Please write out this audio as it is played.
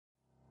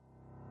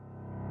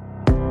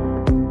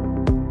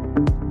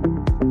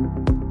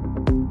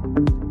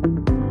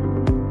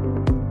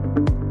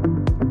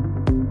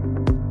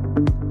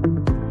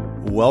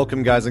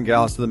Welcome, guys and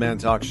gals, to the Man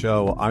Talk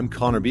Show. I'm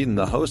Connor Beaton,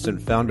 the host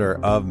and founder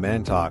of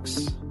Man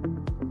Talks.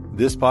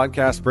 This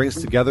podcast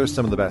brings together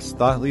some of the best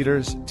thought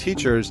leaders,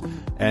 teachers,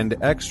 and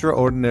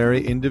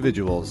extraordinary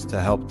individuals to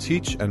help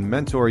teach and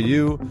mentor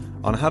you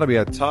on how to be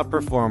a top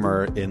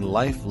performer in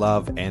life,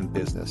 love, and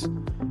business.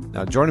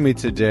 Now, joining me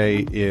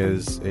today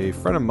is a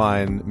friend of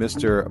mine,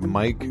 Mr.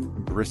 Mike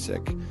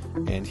Brcic,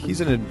 and he's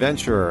an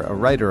adventurer, a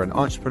writer, an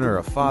entrepreneur,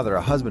 a father,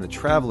 a husband, a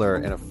traveler,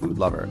 and a food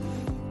lover.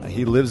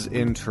 He lives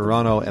in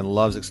Toronto and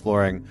loves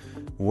exploring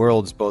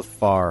worlds both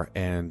far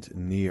and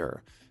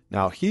near.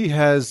 Now, he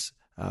has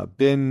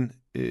been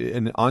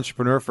an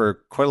entrepreneur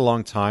for quite a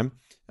long time.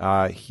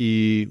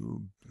 He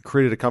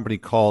created a company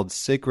called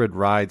Sacred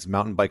Rides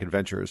Mountain Bike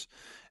Adventures.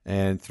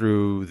 And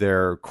through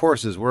their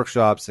courses,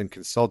 workshops, and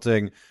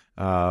consulting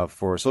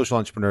for social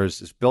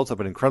entrepreneurs, has built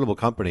up an incredible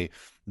company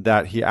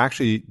that he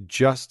actually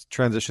just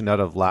transitioned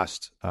out of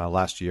last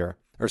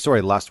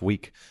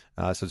week.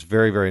 So it's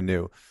very, very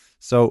new.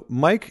 So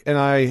Mike and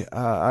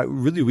I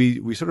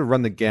we sort of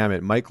run the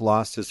gamut. Mike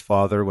lost his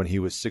father when he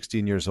was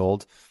 16 years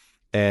old.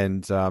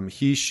 And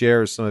he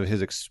shares some of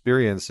his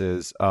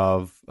experiences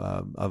of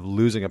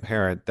losing a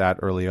parent that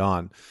early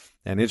on.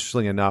 And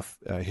interestingly enough,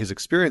 his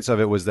experience of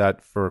it was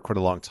that for quite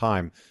a long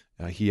time,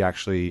 he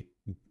actually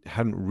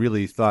hadn't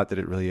really thought that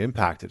it really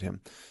impacted him.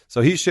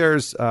 So he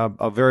shares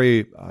a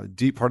very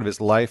deep part of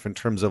his life in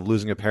terms of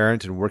losing a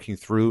parent and working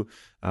through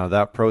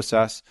that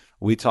process.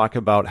 We talk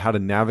about how to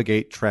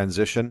navigate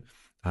transition.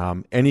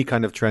 Any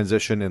kind of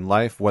transition in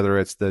life, whether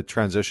it's the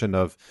transition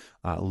of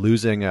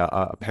losing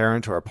a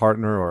parent or a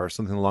partner or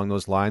something along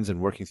those lines and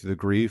working through the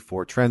grief,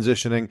 or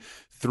transitioning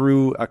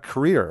through a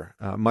career,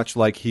 much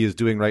like he is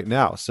doing right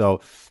now.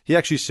 So he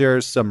actually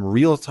shares some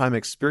real-time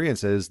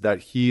experiences that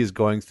he is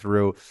going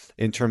through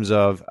in terms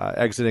of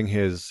exiting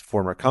his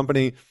former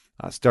company,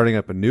 starting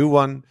up a new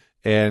one,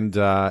 and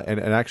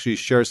actually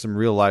shares some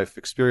real-life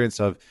experience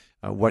of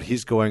what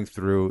he's going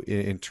through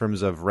in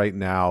terms of right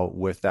now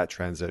with that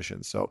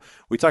transition. So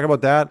we talk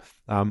about that.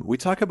 We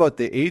talk about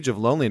the age of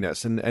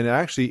loneliness. And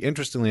actually,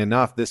 interestingly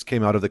enough, this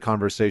came out of the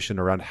conversation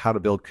around how to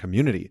build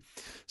community.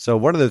 So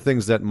one of the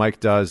things that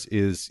Mike does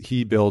is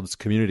he builds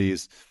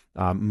communities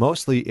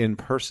mostly in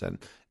person.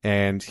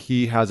 And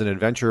he has an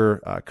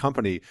adventure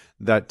company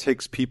that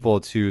takes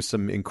people to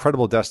some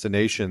incredible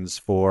destinations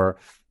for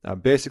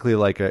basically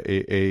like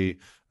a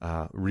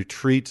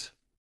retreat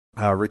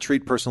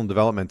personal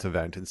development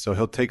event. And so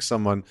he'll take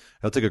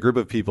a group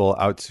of people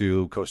out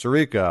to Costa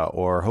Rica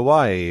or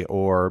Hawaii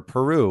or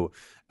Peru,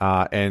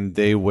 and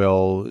they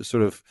will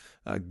sort of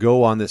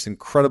go on this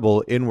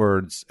incredible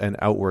inwards and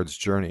outwards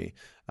journey.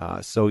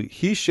 So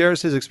he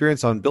shares his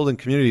experience on building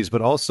communities,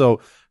 but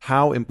also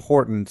how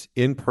important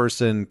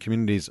in-person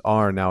communities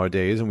are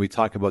nowadays. And we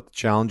talk about the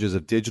challenges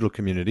of digital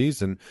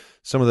communities and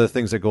some of the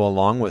things that go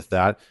along with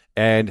that,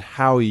 and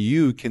how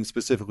you can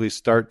specifically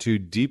start to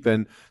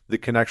deepen the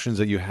connections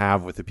that you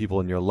have with the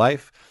people in your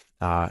life,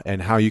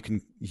 and how you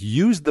can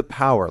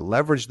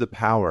leverage the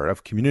power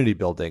of community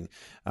building,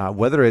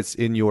 whether it's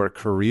in your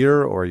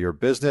career or your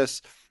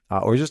business,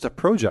 or just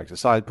a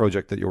side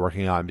project that you're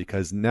working on,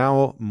 because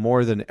now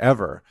more than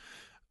ever,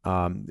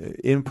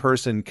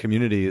 in-person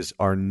communities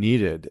are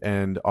needed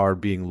and are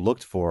being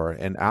looked for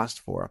and asked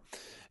for.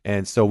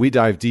 And so we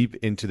dive deep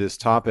into this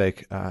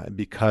topic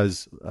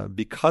because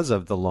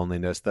of the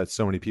loneliness that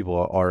so many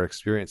people are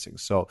experiencing.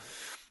 So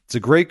it's a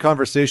great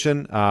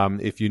conversation.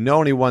 If you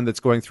know anyone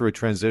that's going through a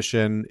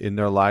transition in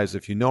their lives,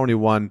 if you know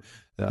anyone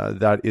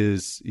that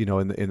is,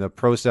 in the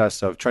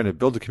process of trying to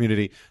build a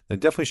community, then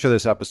definitely share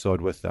this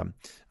episode with them.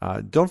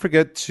 Don't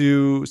forget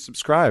to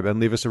subscribe and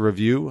leave us a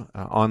review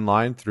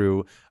online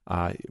through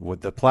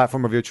with the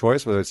platform of your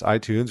choice, whether it's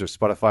iTunes or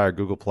Spotify or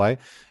Google Play.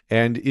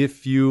 And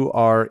if you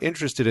are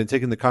interested in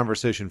taking the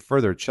conversation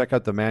further, check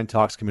out the Man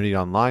Talks community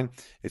online.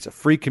 It's a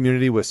free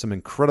community with some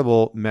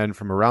incredible men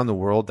from around the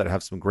world that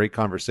have some great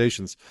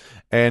conversations.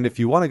 And if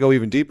you want to go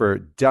even deeper,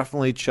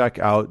 definitely check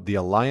out the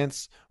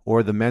Alliance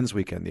or the Men's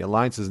Weekend. The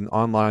Alliance is an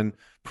online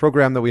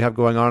program that we have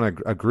going on,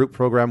 a group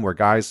program where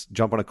guys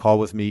jump on a call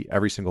with me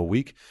every single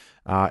week.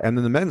 And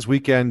then the Men's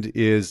Weekend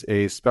is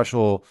a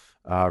special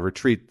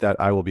retreat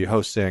that I will be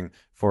hosting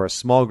for a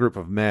small group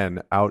of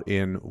men out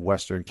in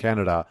Western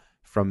Canada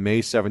from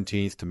May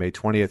 17th to May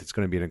 20th. It's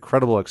going to be an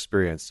incredible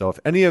experience. So if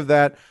any of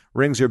that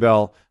rings your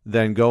bell,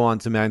 then go on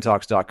to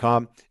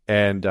mantalks.com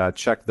and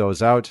check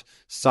those out.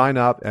 Sign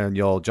up and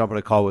you'll jump on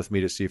a call with me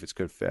to see if it's a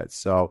good fit.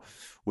 So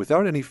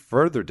without any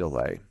further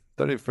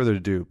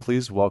ado,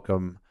 please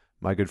welcome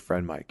my good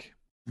friend, Mike.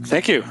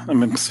 Thank you.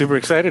 I'm super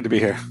excited to be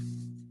here.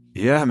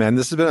 Yeah, man,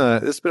 this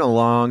has been a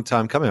long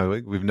time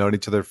coming. We've known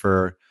each other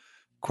for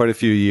quite a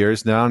few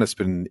years now, and it's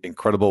been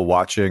incredible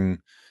watching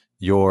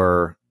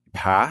your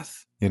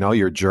path,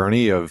 your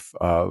journey of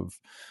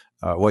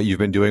what you've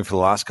been doing for the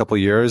last couple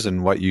of years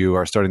and what you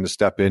are starting to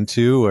step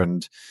into.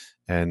 And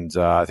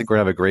I think we're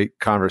gonna have a great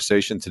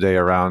conversation today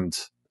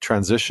around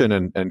transition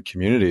and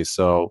community.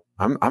 So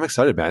I'm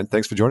excited, man.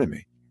 Thanks for joining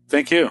me.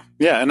 Thank you.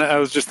 Yeah, and I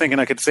was just thinking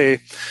I could say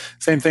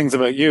same things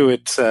about you.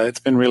 It's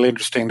been really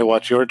interesting to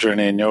watch your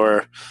journey and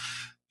your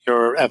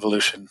your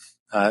evolution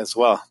as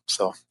well.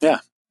 So yeah,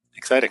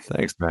 exciting.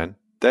 Thanks, man.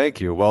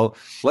 Thank you. Well,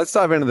 let's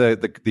dive into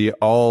the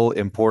all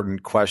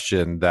important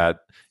question that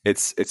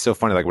it's so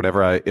funny. Like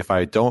if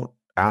I don't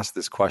ask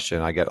this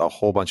question, I get a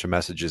whole bunch of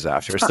messages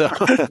after. So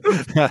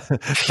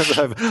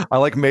I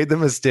like made the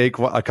mistake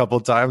a couple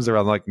of times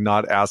around like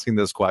not asking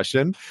this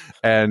question,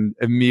 and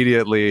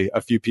immediately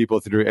a few people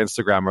through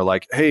Instagram are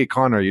like, "Hey,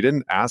 Connor, you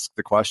didn't ask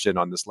the question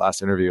on this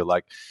last interview.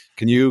 Like,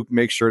 can you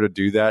make sure to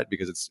do that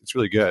because it's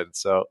really good."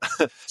 So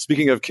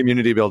speaking of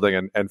community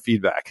building and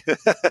feedback,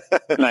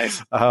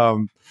 Nice.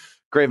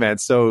 Great, man.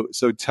 So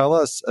tell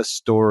us a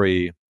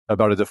story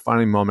about a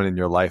defining moment in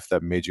your life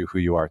that made you who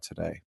you are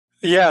today.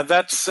 Yeah,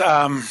 that's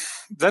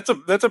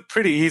a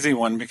pretty easy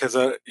one because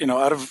out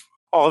of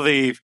all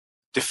the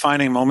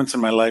defining moments in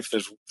my life,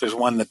 there's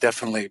one that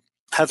definitely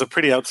has a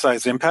pretty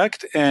outsized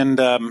impact, and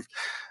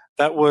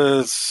that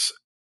was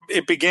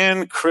it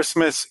began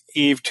Christmas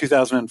Eve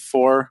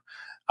 2004.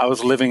 I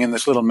was living in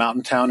this little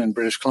mountain town in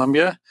British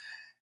Columbia,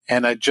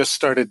 and I just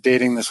started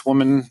dating this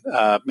woman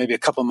maybe a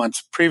couple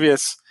months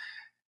previous.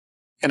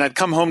 And I'd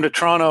come home to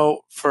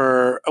Toronto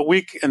for a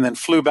week and then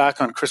flew back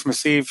on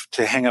Christmas Eve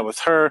to hang out with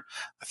her.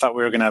 I thought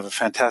we were going to have a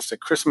fantastic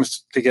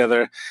Christmas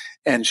together.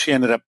 And she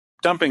ended up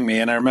dumping me.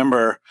 And I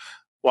remember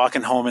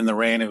walking home in the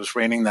rain. It was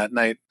raining that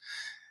night.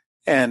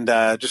 And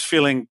just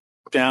feeling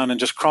down and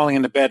just crawling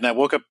into bed. And I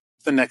woke up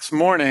the next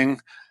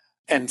morning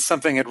and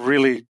something had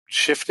really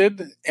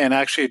shifted. And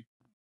actually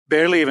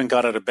barely even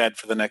got out of bed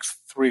for the next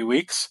 3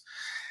 weeks.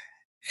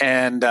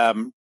 And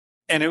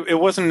it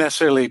wasn't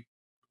necessarily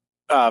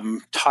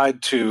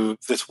tied to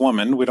this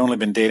woman. We'd only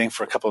been dating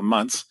for a couple of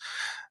months,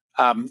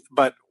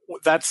 but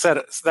that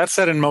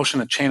set in motion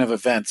a chain of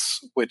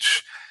events,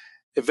 which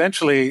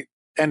eventually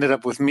ended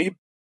up with me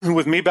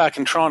back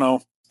in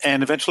Toronto,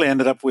 and eventually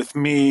ended up with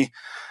me.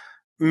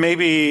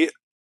 Maybe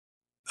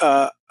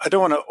I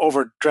don't want to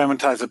over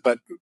dramatize it, but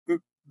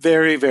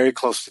very, very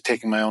close to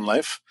taking my own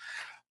life.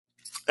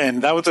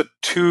 And that was a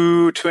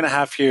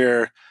 2.5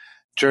 year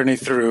journey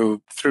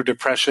through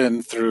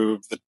depression,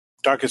 through the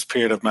darkest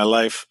period of my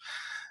life.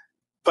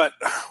 But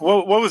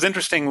what was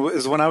interesting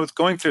is when I was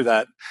going through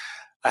that,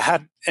 I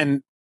had,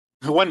 and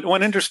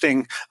one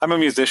interesting, I'm a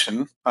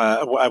musician.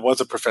 I was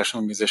a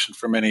professional musician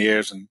for many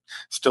years and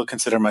still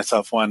consider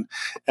myself one.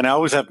 And I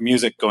always have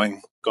music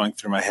going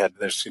through my head.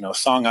 There's, a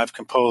song I've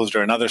composed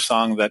or another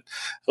song that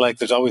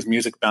there's always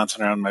music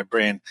bouncing around my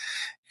brain.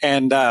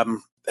 And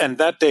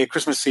that day,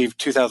 Christmas Eve,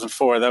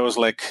 2004, that was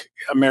like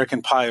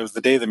American Pie. It was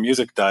the day the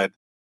music died.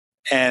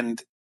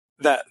 And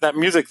that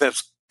music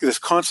this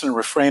constant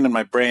refrain in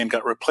my brain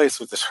got replaced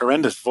with this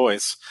horrendous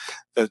voice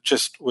that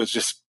was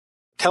just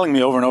telling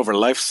me over and over,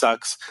 life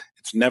sucks.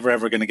 It's never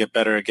ever going to get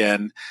better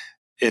again.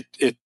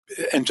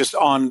 And just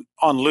on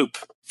loop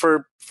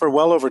for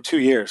well over 2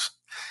 years.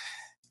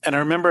 And I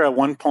remember at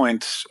one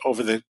point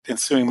over the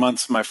ensuing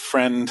months, my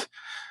friend,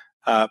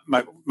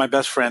 my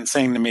best friend,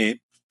 saying to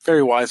me,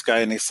 very wise guy,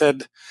 and he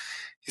said,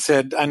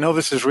 I know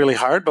this is really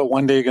hard, but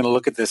one day you're going to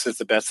look at this as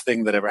the best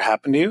thing that ever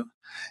happened to you.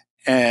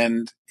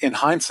 And in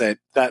hindsight,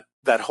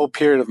 that whole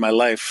period of my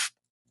life,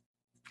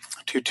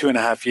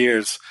 2.5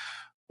 years,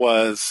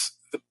 was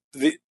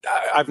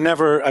I've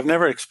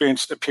never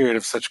experienced a period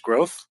of such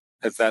growth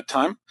as that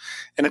time,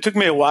 and it took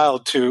me a while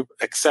to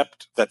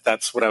accept that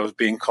that's what I was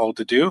being called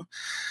to do,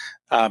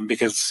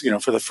 because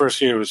for the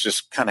first year it was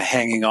just kind of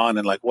hanging on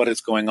and like, what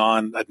is going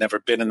on? I'd never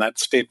been in that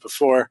state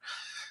before,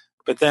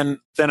 but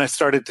then I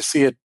started to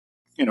see it,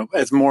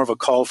 as more of a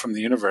call from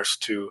the universe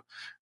to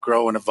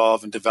grow and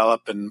evolve and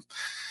develop. And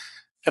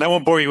I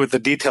won't bore you with the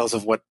details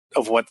of what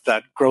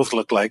that growth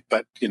looked like,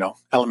 but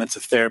elements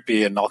of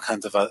therapy and all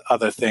kinds of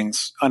other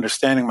things,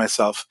 understanding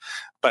myself.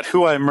 But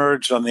who I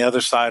emerged on the other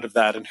side of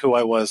that and who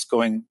I was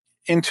going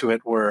into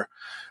it were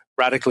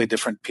radically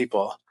different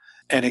people.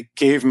 And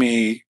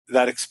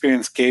that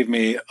experience gave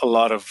me a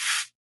lot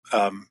of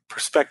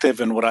perspective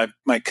and what I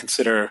might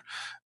consider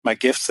my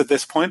gifts at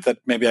this point that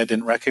maybe I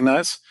didn't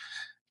recognize.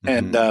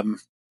 Mm-hmm.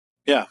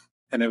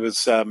 And it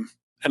was.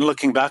 And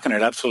looking back on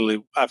it,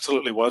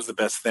 absolutely was the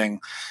best thing.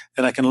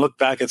 And I can look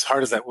back, as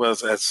hard as that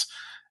was, as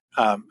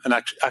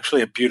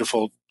actually a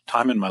beautiful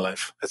time in my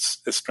life. As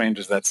strange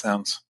as that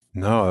sounds.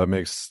 No, it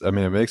makes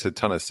a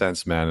ton of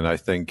sense, man. And I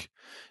think,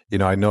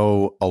 I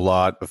know a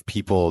lot of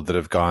people that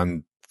have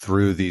gone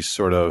through these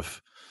sort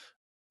of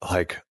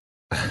like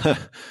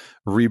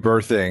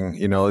rebirthing.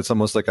 It's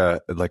almost like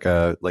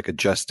a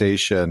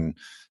gestation,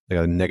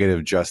 a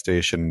negative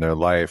gestation in their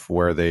life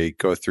where they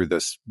go through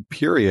this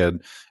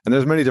period, and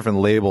there's many different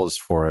labels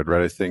for it,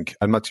 right? I think,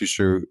 I'm not too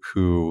sure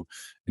who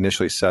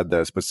initially said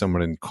this, but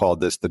someone called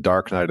this the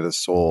dark night of the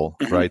soul,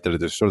 mm-hmm. right? That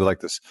there's sort of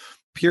like this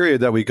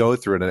period that we go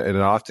through, and it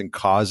often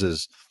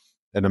causes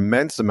an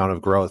immense amount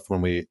of growth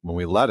when we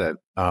let it.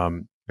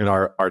 And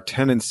our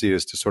tendency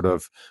is to sort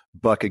of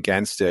buck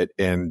against it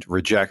and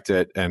reject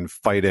it and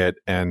fight it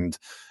and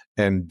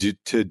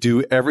to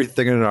do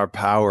everything in our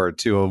power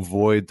to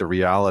avoid the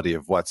reality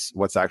of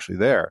what's actually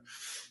there.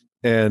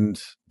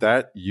 And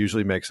that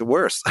usually makes it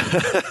worse.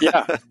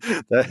 Yeah.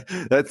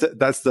 That's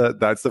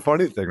the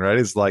funny thing, right?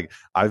 It's like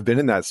I've been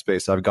in that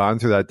space. I've gone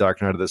through that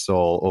dark night of the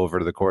soul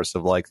over the course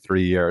of like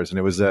 3 years, and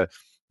it was the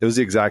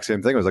exact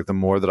same thing. It was like the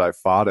more that I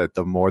fought it,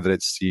 the more that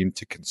it seemed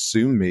to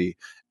consume me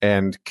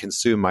and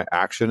consume my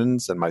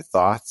actions and my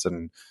thoughts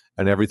and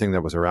everything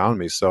that was around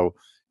me. So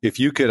if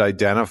you could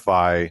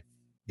identify,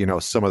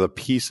 some of the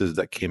pieces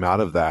that came out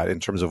of that in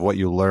terms of what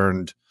you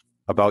learned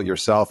about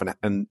yourself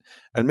and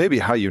maybe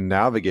how you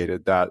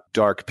navigated that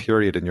dark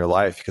period in your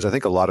life, because I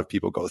think a lot of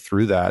people go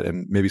through that,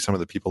 and maybe some of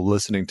the people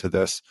listening to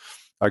this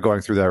are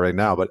going through that right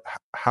now. But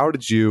how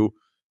did you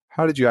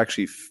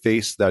actually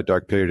face that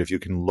dark period, if you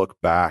can look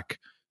back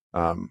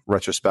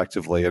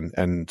retrospectively,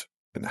 and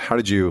how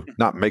did you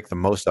not make the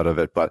most out of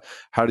it, but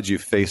how did you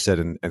face it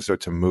and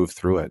start to move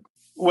through it?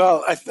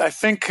 Well, I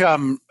think,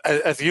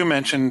 as you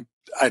mentioned,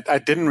 I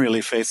didn't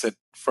really face it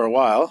for a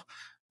while.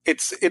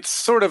 It's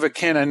sort of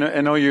akin.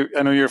 I know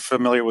you're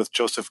familiar with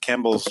Joseph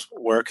Campbell's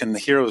work and the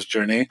hero's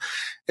journey.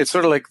 It's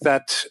sort of like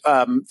that.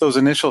 Those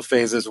initial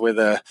phases where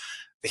the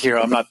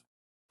hero.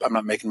 I'm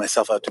not making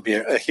myself out to be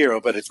a hero,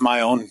 but it's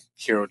my own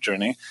hero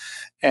journey.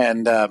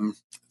 And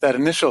that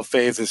initial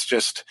phase is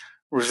just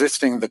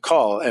resisting the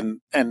call.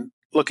 And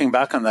looking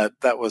back on that,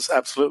 that was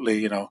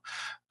absolutely, a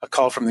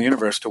call from the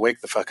universe to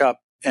wake the fuck up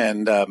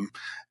and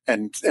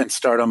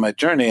start on my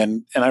journey.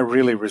 And I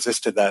really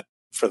resisted that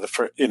for the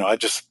first,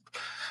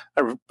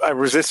 I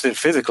resisted it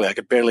physically. I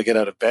could barely get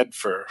out of bed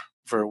for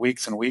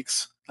weeks and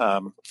weeks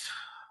on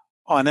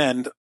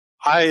end.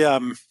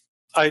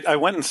 I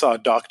went and saw a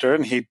doctor,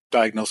 and he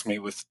diagnosed me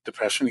with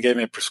depression. He gave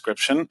me a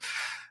prescription.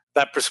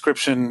 That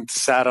prescription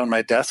sat on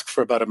my desk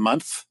for about a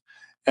month,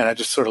 and I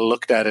just sort of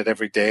looked at it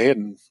every day.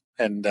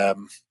 And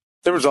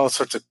there was all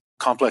sorts of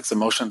complex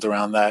emotions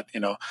around that.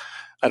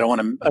 I don't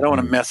want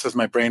to mess with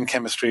my brain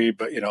chemistry,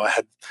 but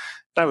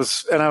I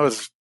was I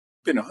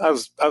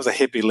was a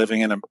hippie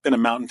living in a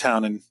mountain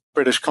town in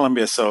British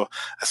Columbia, so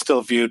I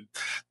still viewed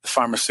the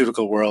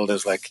pharmaceutical world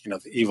as like, the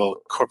evil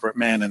corporate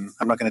man, and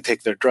I'm not going to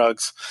take their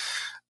drugs.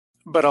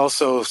 But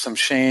also some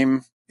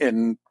shame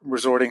in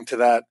resorting to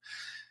that.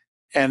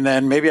 And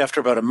then maybe after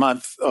about a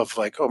month of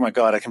like, oh my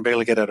God, I can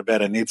barely get out of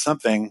bed, I need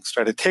something,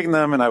 started taking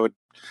them, and I would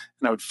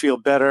feel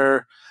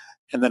better.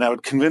 And then I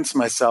would convince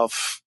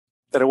myself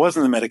that it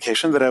wasn't the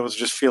medication, that I was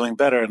just feeling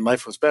better and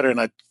life was better. And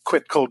I'd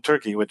quit cold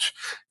turkey, which,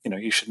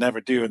 you should never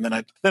do. And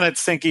then I'd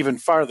sink even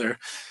farther.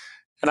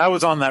 And I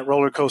was on that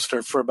roller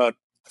coaster for about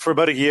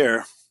a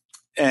year.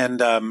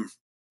 And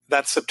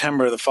that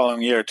September the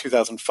following year,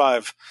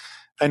 2005,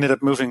 I ended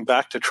up moving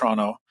back to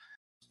Toronto.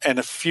 And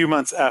a few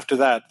months after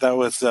that, that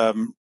was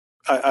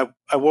I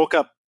woke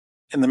up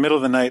in the middle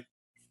of the night,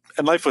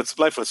 and life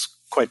was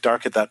quite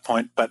dark at that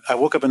point. But I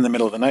woke up in the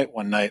middle of the night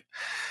one night,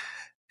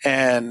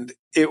 and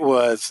it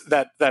was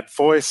that that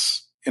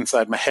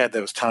inside my head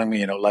that was telling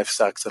me, life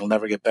sucks, it'll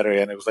never get better.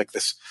 And it was like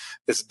this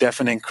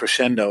deafening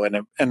crescendo,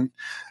 and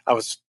I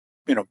was,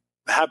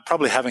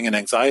 probably having an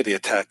anxiety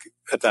attack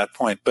at that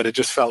point. But it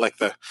just felt like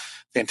the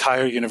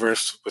entire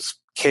universe was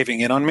caving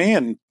in on me,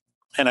 and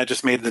I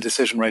just made the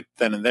decision right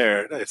then and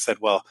there. I said,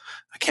 well,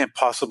 I can't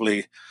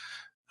possibly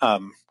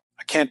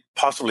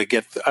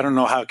get, I don't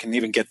know how I can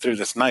even get through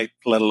this night,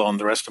 let alone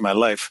the rest of my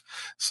life.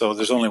 So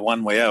there's only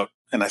one way out.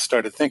 And I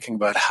started thinking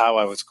about how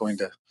I was going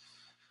to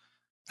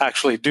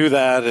actually do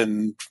that,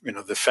 and,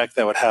 the effect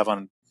that would have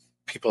on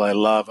people I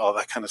love, all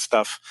that kind of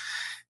stuff.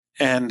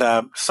 And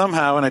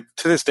somehow, and I,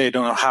 to this day,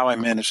 don't know how I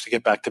managed to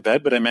get back to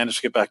bed, but I managed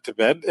to get back to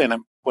bed.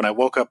 And when I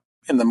woke up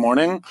in the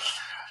morning,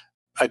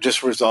 I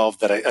just resolved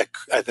that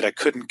I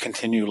couldn't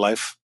continue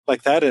life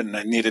like that, and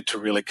I needed to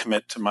really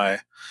commit to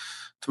my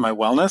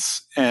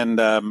wellness. And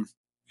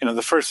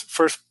the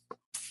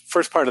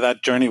first part of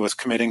that journey was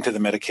committing to the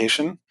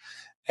medication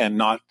and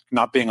not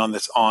being on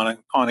this on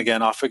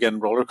again, off again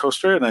roller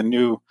coaster. And I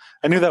knew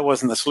that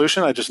wasn't the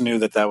solution. I just knew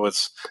that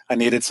I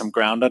needed some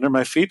ground under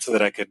my feet so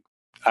that I could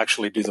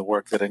actually do the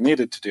work that I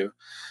needed to do.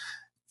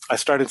 I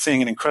started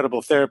seeing an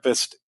incredible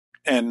therapist,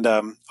 and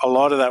a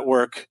lot of that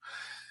work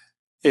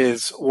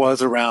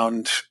was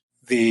around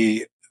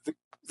the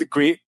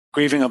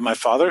grieving of my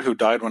father, who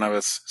died when I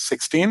was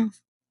 16.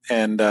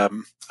 And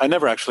I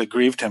never actually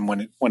grieved him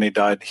when he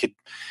died.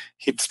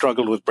 He'd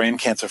struggled with brain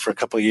cancer for a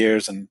couple of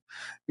years, and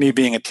me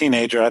being a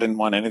teenager, I didn't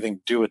want anything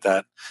to do with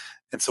that.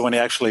 And so when he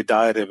actually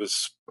died, it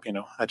was,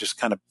 I just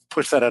kind of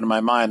pushed that out of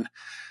my mind.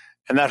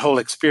 And that whole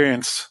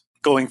experience,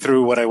 going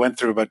through what I went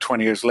through about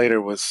 20 years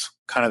later, was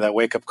kind of that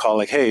wake up call,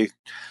 like, hey,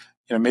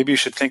 maybe you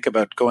should think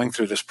about going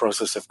through this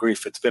process of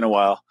grief. It's been a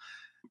while.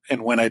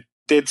 And when I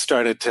did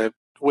start to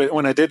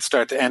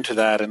enter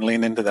that and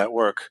lean into that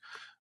work,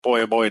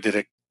 boy, oh boy, did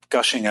it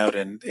gushing out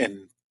in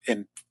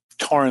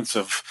torrents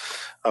of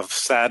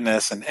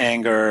sadness and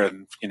anger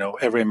and,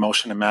 every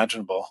emotion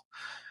imaginable.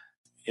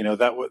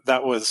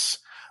 That was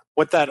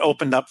what that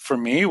opened up for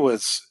me,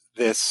 was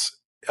this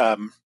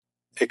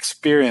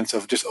experience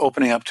of just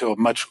opening up to a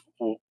much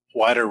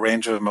wider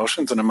range of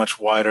emotions and a much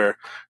wider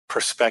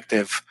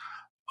perspective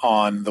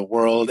on the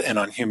world and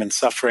on human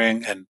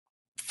suffering, and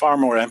far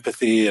more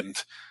empathy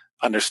and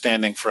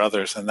understanding for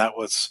others. And that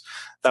was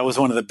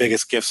one of the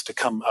biggest gifts to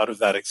come out of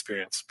that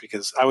experience,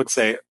 because I would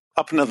say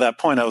up until that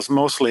point, I was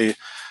mostly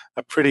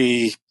a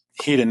pretty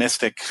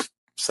hedonistic,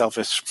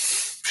 selfish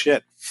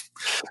shit.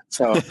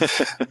 So, and,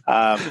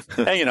 I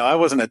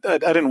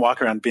didn't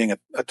walk around being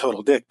a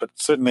total dick, but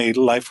certainly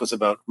life was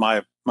about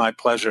my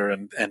pleasure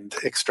and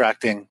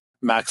extracting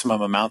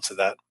maximum amounts of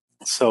that.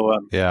 So,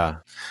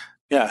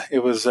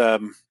 it was,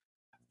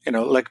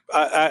 like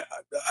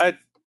I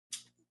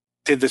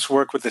did this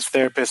work with this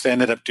therapist. I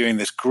ended up doing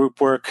this group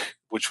work,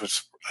 which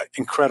was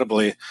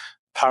incredibly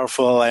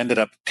powerful. I ended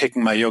up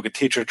taking my yoga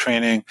teacher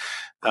training,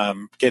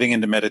 getting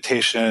into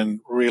meditation,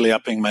 really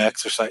upping my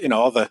exercise,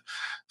 all the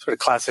sort of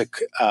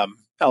classic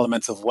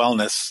elements of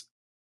wellness.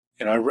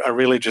 I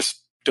really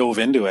just dove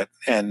into it.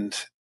 And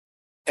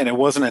it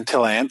wasn't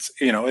until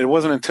it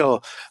wasn't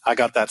until I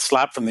got that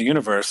slap from the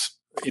universe,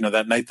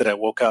 that night that I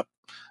woke up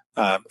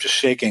just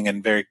shaking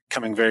and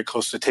coming very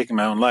close to taking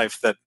my own life,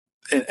 that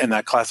in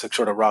that classic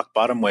sort of rock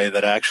bottom way,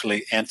 that I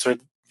actually answered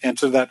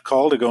that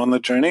call to go on the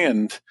journey.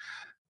 And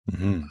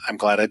I'm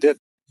glad I did.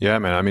 Yeah,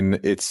 man. I mean,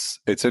 it's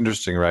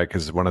interesting, right?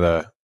 Because one of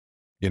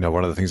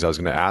the things I was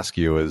going to ask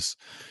you is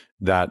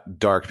that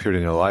dark period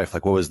in your life.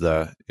 Like, what was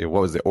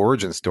the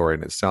origin story?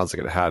 And it sounds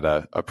like it had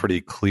a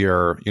pretty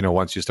clear,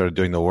 once you started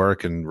doing the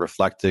work and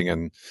reflecting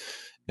and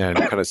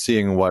kind of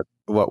seeing what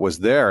was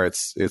there.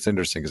 It's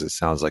interesting because it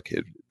sounds like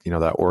it,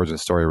 that origin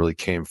story really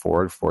came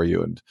forward for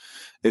you. And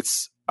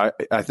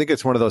I think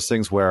it's one of those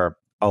things where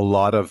a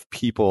lot of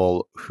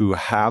people who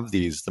have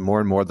these, the more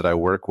and more that I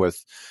work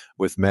with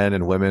men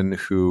and women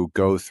who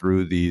go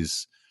through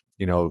these,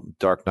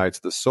 dark nights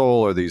of the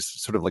soul, or these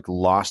sort of like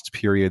lost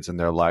periods in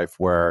their life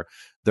where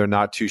they're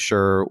not too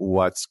sure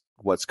what's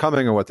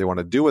coming or what they want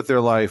to do with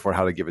their life or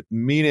how to give it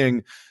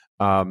meaning.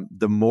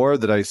 The more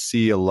that I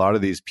see, a lot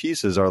of these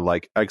pieces are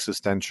like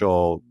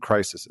existential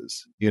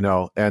crises,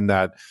 and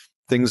that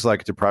things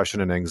like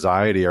depression and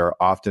anxiety are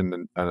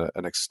often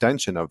an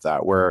extension of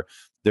that, where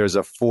there's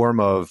a form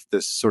of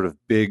this sort of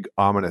big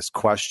ominous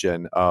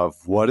question of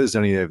what does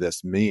any of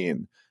this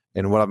mean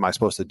and what am I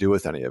supposed to do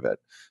with any of it?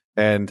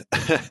 And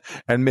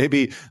and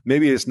maybe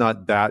it's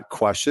not that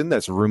question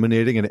that's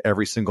ruminating in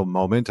every single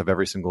moment of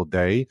every single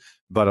day,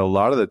 but a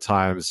lot of the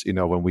times,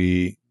 when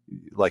we,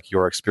 like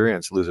your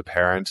experience, lose a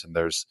parent, and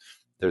there's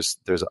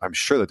I'm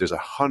sure that there's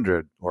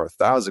 100 or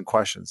 1,000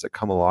 questions that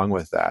come along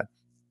with that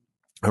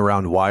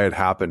around why it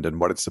happened and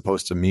what it's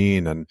supposed to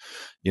mean, and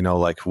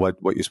like what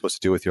you're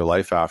supposed to do with your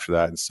life after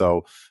that. And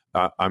so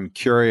I'm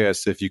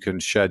curious if you can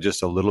shed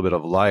just a little bit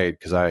of light,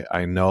 because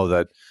I know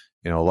that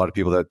a lot of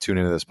people that tune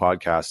into this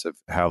podcast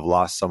have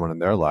lost someone in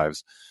their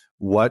lives.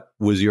 What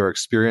was your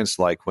experience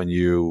like when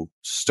you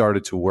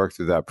started to work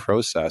through that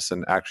process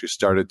and actually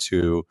started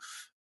to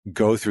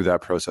go through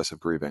that process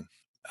of grieving?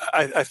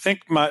 I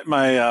think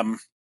my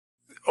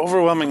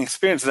overwhelming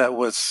experience of that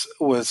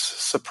was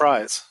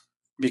surprise,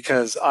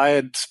 because I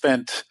had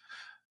spent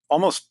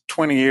almost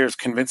 20 years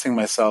convincing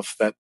myself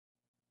that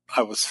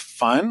I was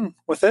fine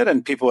with it.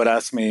 And people would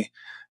ask me,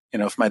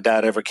 if my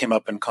dad ever came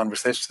up in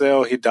conversation, say,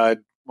 "Oh, he died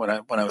when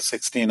I was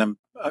 16.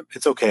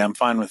 It's okay. I'm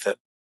fine with it."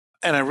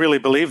 And I really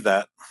believed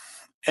that.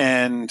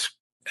 And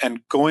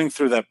going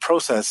through that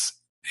process,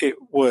 it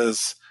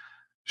was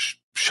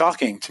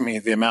shocking to me,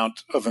 the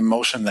amount of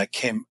emotion that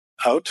came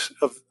out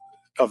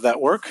of that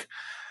work.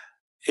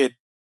 It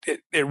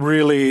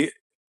really,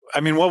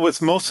 what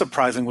was most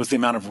surprising was the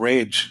amount of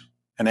rage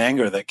and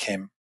anger that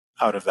came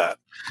out of that.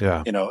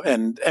 Yeah.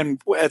 And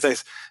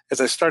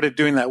as I started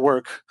doing that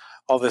work,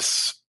 all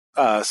this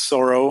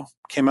sorrow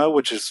came out,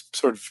 which is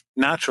sort of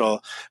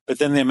natural, but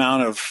then the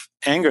amount of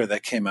anger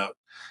that came out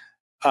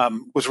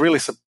was really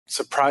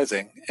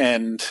surprising.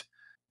 And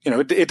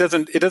it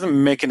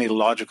doesn't make any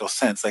logical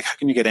sense. Like, how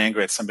can you get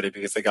angry at somebody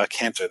because they got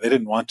cancer? They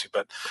didn't want to.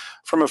 But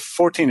from a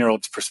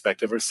 14-year-old's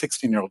perspective or a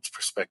 16-year-old's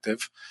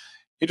perspective,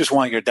 you just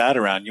want your dad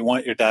around. You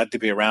want your dad to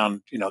be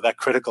around, that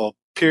critical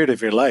period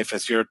of your life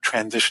as you're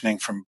transitioning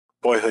from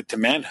boyhood to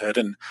manhood.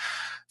 And,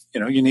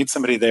 you need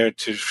somebody there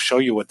to show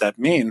you what that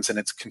means. And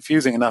it's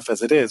confusing enough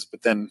as it is,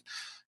 but then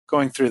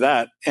going through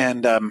that.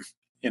 And,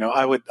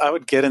 I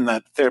would get in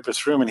that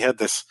therapist's room, and he had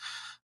this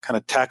kind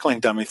of tackling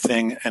dummy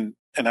thing. And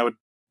I would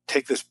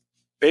take this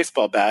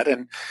baseball bat,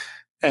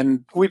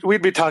 and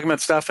we'd be talking about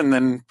stuff. And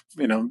then,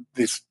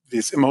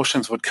 these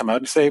emotions would come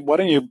out and say, why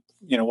don't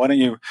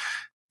you,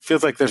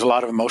 feels like there's a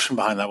lot of emotion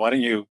behind that. Why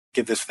don't you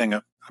give this thing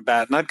a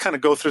bat? And I'd kind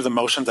of go through the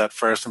motions at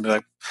first and be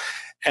like,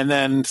 and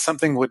then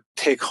something would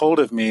take hold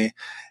of me,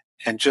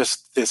 and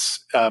just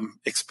this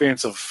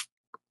experience of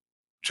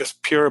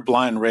just pure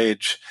blind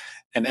rage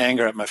and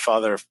anger at my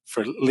father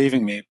for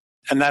leaving me.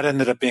 And that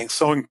ended up being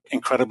so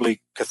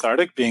incredibly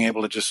cathartic, being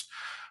able to just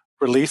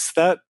release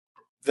that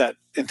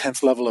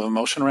intense level of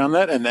emotion around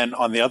that. And then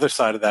on the other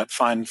side of that,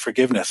 find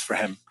forgiveness for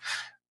him,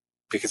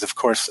 because of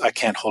course I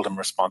can't hold him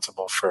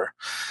responsible for.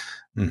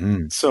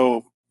 Mm-hmm.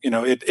 So,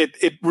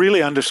 it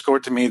really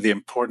underscored to me the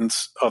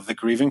importance of the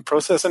grieving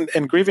process.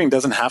 And grieving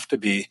doesn't have to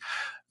be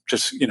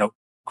just,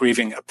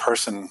 grieving a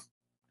person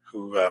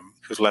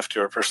who's left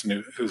you, or a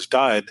person who's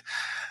died.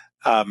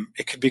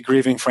 It could be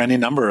grieving for any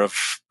number of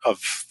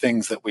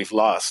things that we've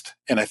lost.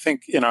 And I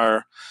think in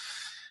our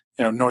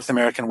North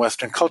American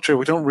Western culture,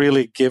 we don't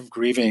really give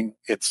grieving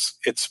its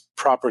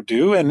proper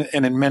due. And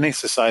in many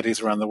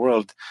societies around the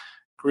world,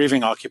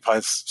 grieving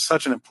occupies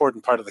such an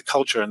important part of the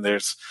culture, and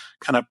there's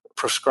kind of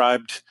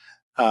prescribed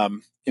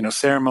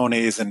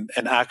ceremonies and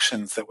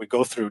actions that we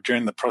go through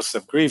during the process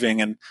of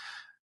grieving. And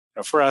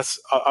for us,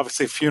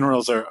 obviously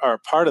funerals are a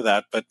part of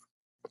that, but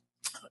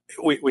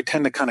we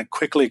tend to kind of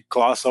quickly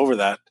gloss over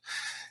that.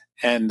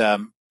 And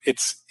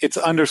it's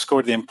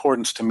underscored the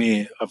importance to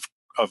me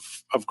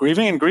of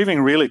grieving. And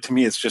grieving really to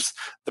me is just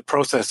the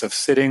process of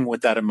sitting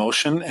with that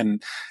emotion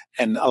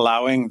and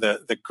allowing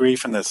the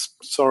grief and the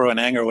sorrow and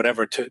anger,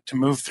 whatever, to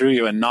move through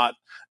you and not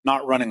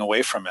running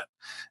away from it.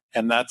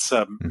 And that's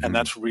and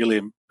that's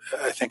really,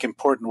 I think,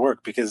 important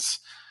work, because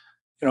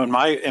in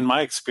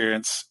my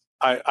experience,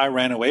 I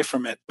ran away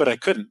from it, but I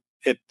couldn't.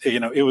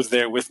 It was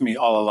there with me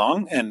all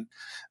along, and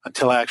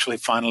until I actually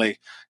finally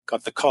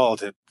got the call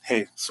to,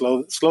 hey,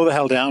 slow the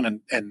hell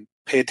down and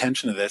pay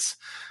attention to this.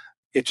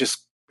 It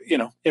just,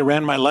 it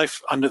ran my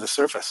life under the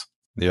surface.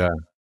 Yeah.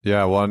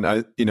 Yeah. Well,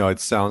 and it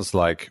sounds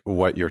like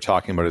what you're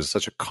talking about is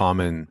such a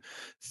common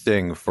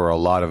thing for a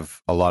lot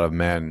of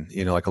men.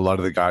 Like a lot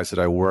of the guys that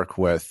I work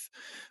with,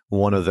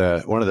 one of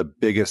the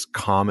biggest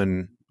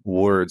common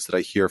words that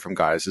I hear from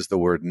guys is the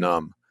word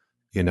numb.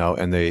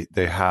 And they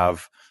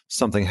have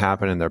something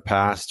happen in their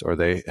past, or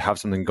they have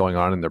something going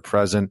on in their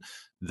present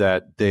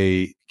that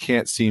they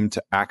can't seem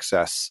to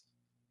access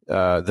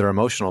their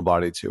emotional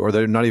body to, or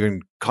they're not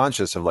even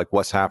conscious of like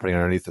what's happening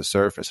underneath the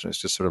surface. And it's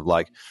just sort of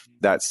like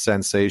that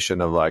sensation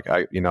of like,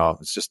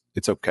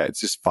 it's okay. It's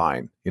just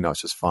fine.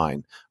 It's just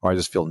fine. Or I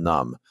just feel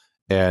numb.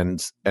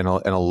 And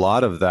a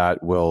lot of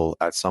that will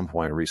at some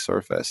point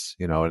resurface,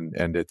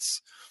 and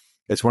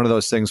it's one of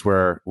those things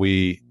where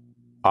we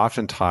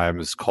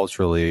oftentimes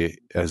culturally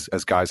as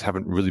guys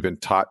haven't really been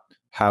taught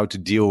how to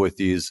deal with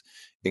these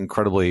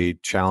incredibly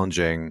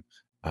challenging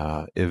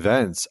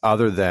events,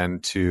 other than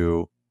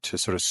to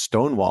sort of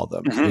stonewall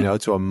them,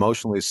 to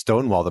emotionally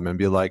stonewall them and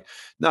be like,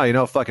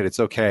 no, fuck it, it's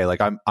okay. Like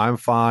I'm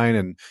fine,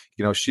 and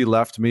she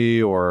left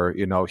me, or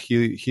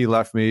he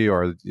left me,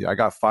 or I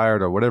got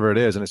fired, or whatever it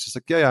is, and it's just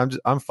like, yeah,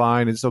 I'm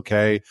fine, it's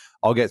okay,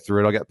 I'll get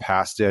through it, I'll get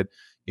past it,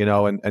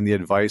 and the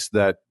advice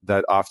that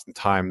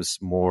oftentimes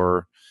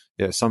more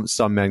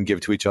some men give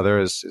to each other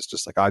is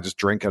just like, I just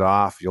drink it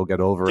off, you'll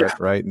get over it,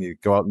 right? And you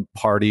go out and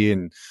party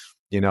and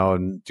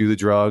and do the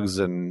drugs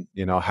and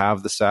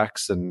have the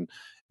sex and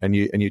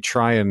you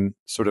try and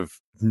sort of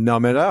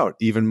numb it out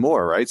even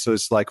more, right? So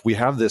it's like we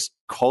have this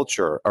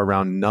culture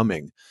around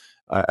numbing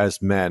as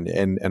men,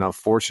 and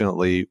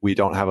unfortunately we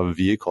don't have a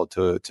vehicle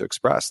to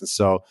express. And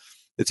so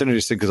it's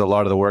interesting because a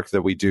lot of the work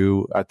that we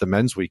do at the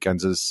men's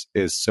weekends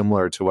is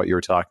similar to what you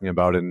were talking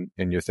about in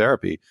your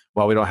therapy.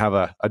 Well, we don't have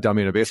a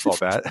dummy and a baseball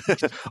bat,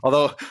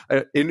 although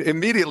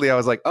immediately I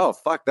was like, oh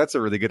fuck, that's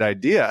a really good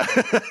idea.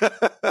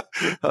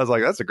 I was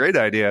like, that's a great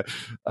idea.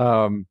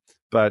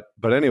 But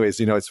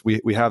anyways,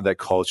 we have that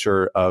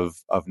culture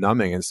of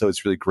numbing, and so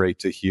it's really great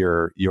to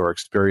hear your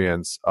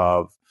experience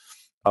of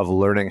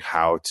learning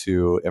how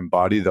to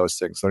embody those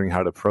things, learning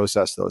how to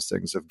process those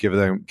things, of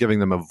giving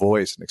them a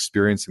voice and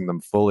experiencing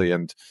them fully,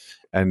 and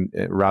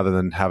rather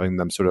than having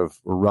them sort of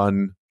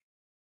run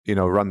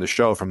the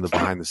show from the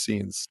behind the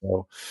scenes.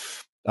 So,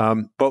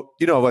 but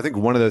I think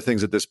one of the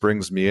things that this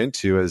brings me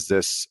into is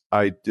this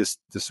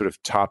sort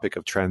of topic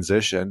of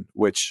transition,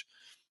 which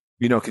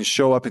can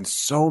show up in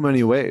so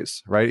many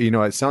ways, right?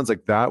 It sounds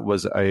like that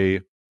was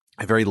a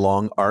very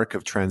long arc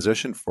of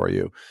transition for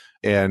you.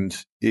 And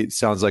it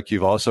sounds like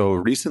you've also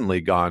recently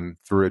gone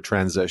through a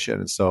transition.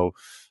 And so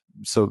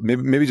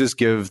maybe just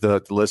give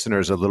the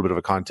listeners a little bit of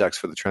a context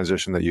for the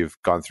transition that you've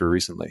gone through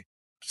recently.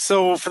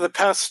 So for the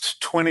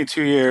past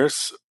 22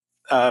 years,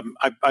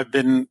 I've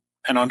been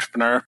an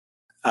entrepreneur.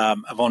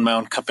 I've owned my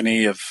own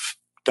company. I've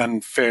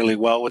done fairly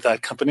well with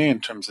that company in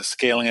terms of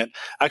scaling it.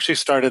 I actually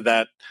started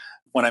that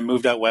when I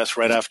moved out west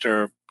right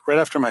after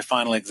my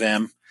final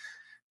exam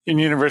in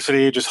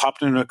university. Just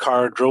hopped into a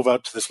car, drove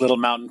out to this little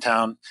mountain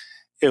town.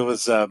 It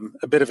was a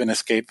bit of an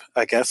escape,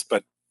 I guess,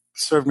 but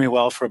served me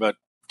well for about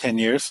 10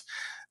 years.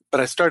 But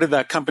I started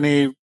that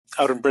company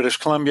out in British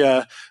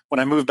Columbia.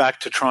 When I moved back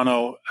to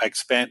Toronto, I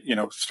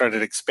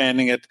started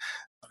expanding it.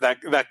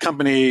 That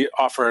company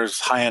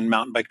offers high-end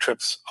mountain bike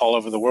trips all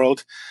over the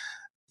world.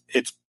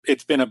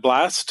 It's been a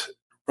blast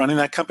running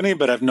that company,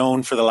 but I've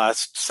known for the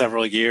last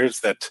several years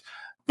that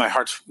my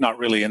heart's not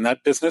really in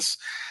that business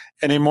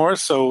anymore.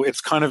 So it's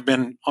kind of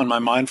been on my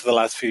mind for the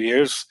last few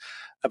years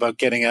about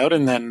getting out,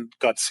 and then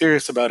got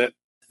serious about it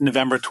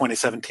November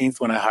 2017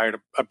 when I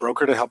hired a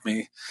broker to help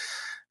me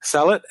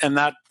sell it. And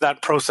that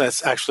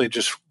process actually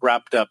just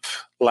wrapped up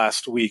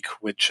last week,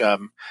 which,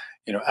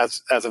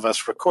 as of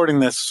us recording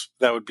this,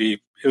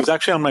 it was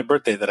actually on my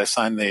birthday that I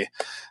signed the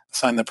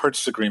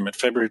purchase agreement,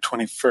 February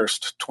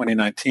 21st,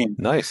 2019.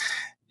 Nice.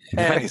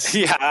 And nice.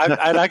 Yeah,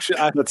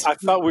 I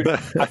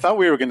thought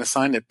we were going to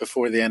sign it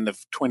before the end of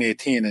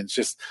 2018, and it's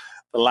just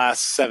the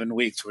last 7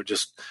 weeks were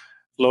just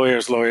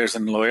lawyers,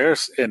 and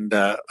lawyers, and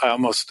I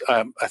almost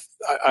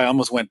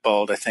went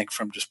bald. I think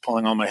from just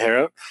pulling all my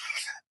hair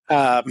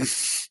out.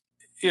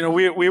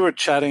 We were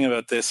chatting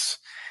about this.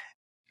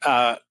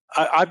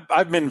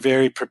 I've been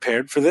very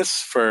prepared for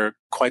this for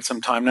quite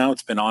some time now.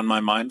 It's been on my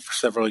mind for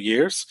several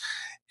years,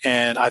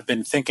 and I've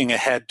been thinking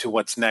ahead to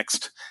what's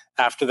next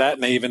after that.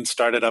 And I even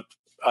started up,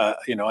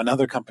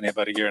 another company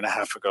about a year and a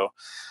half ago.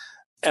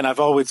 And I've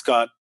always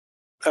got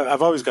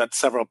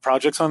several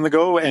projects on the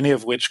go, any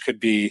of which could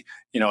be,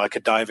 I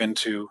could dive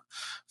into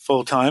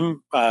full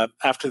time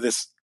after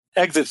this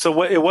exit.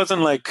 So it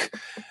wasn't like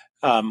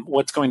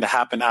what's going to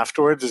happen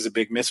afterwards is a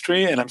big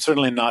mystery, and I'm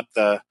certainly not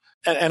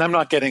and I'm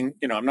not getting,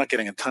 I'm not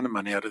getting a ton of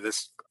money out of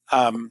this.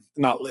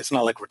 It's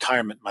not like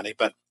retirement money,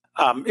 but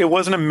it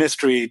wasn't a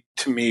mystery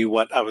to me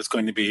what I was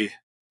going to be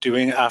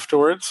doing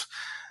afterwards.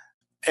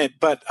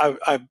 But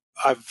I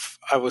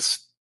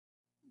was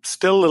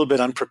still a little bit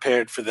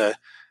unprepared for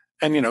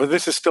and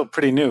this is still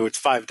pretty new. It's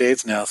 5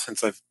 days now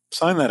since I've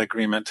signed that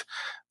agreement,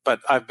 but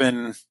I've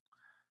been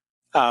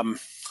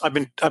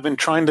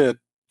trying to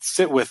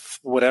sit with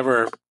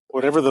whatever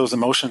those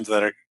emotions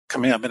that are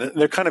coming up, and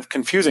they're kind of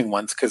confusing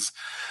ones because,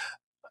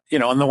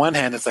 on the one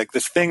hand, it's like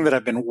this thing that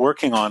I've been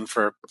working on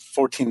for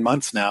 14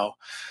 months now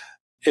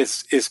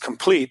is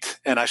complete,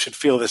 and I should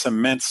feel this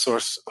immense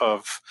source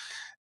of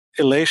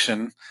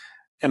elation.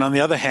 And on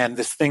the other hand,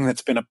 this thing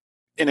that's been an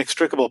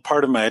inextricable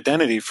part of my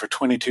identity for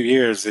 22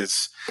 years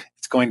it's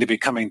going to be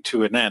coming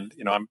to an end.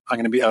 I'm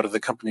going to be out of the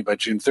company by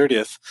June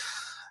 30th,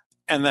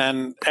 and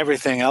then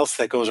everything else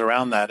that goes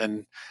around that,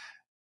 and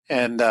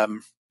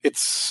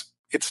it's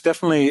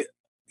definitely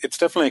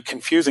a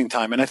confusing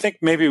time. And I think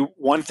maybe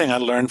one thing I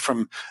learned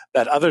from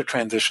that other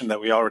transition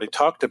that we already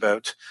talked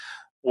about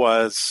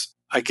was,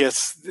 I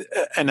guess,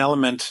 an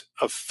element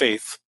of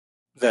faith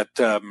that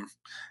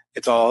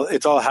it's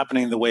all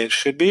happening the way it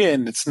should be,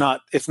 and it's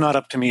not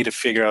up to me to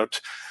figure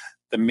out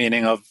the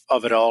meaning of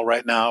it all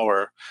right now,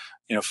 or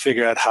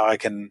figure out how I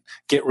can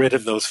get rid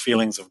of those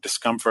feelings of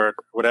discomfort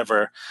or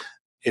whatever.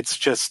 It's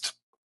just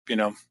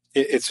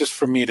it's just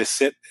for me to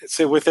sit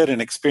with it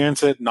and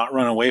experience it, not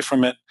run away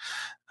from it,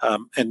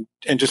 and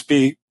just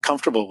be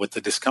comfortable with the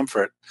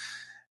discomfort.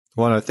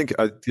 Well, and I think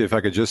if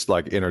I could just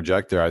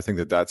interject there, I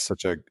think that's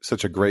such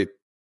a great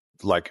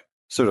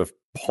sort of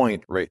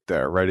point right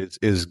there, right?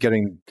 Is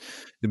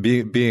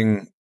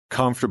being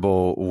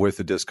comfortable with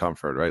the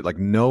discomfort, right? Like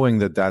knowing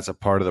that that's a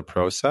part of the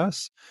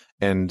process,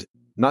 and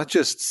not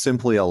just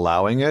simply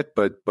allowing it,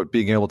 but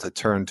being able to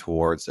turn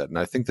towards it. And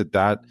I think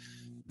that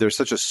there's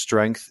such a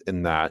strength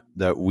in that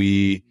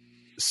we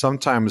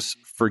sometimes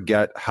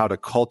forget how to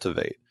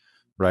cultivate,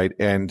 right?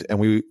 And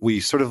we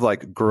sort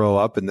of grow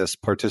up in this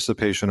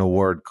participation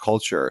award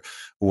culture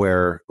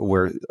where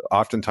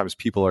oftentimes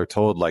people are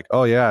told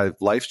oh yeah,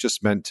 life's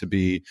just meant to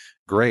be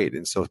great.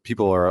 And so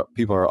people are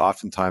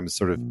oftentimes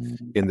sort of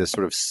in this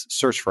sort of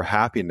search for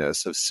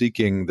happiness, of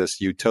seeking this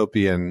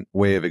utopian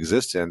way of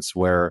existence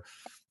where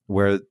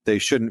they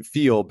shouldn't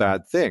feel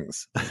bad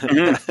things,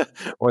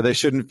 or they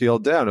shouldn't feel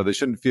down, or they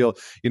shouldn't feel,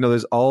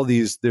 there's all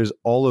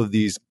of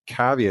these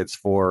caveats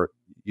for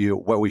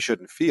what we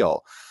shouldn't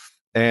feel.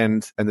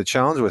 And the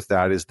challenge with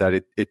that is that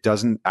it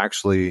doesn't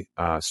actually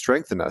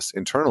strengthen us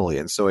internally.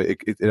 And so it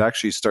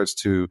actually starts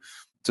to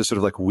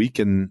sort of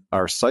weaken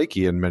our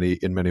psyche in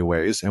many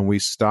ways. And we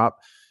stop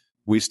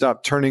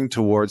turning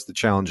towards the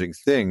challenging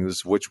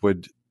things, which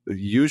would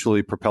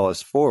usually propel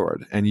us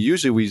forward. And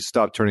usually we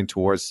stop turning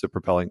towards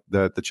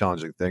the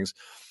challenging things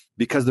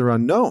because they're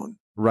unknown,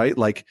 right?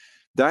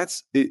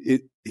 That's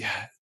it.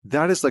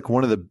 That is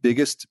one of the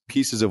biggest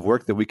pieces of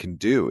work that we can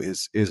do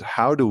is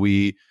how do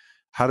we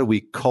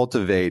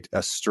cultivate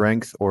a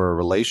strength or a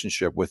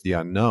relationship with the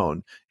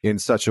unknown in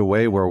such a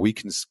way where we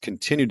can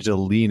continue to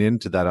lean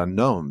into that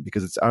unknown,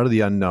 because it's out of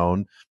the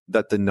unknown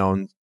that the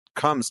known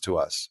comes to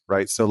us,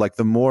 right? So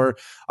the more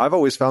I've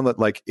always found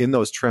that in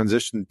those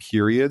transition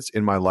periods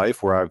in my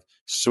life where I've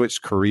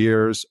switched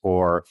careers,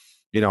 or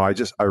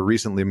I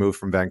recently moved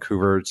from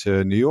Vancouver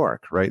to New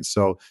York, right?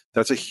 So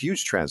that's a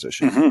huge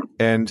transition. Mm-hmm.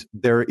 And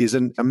there is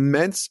an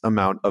immense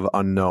amount of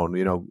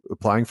unknown,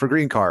 applying for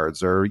green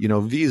cards or,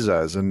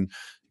 visas and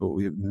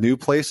new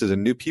places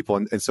and new people.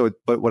 And so,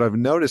 but what I've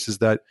noticed is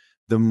that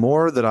the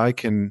more that I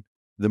can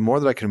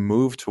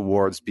move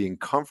towards being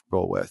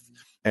comfortable with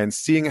and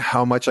seeing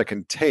how much I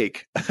can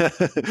take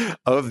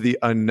of the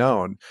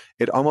unknown,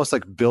 it almost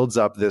builds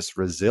up this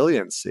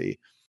resiliency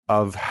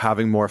of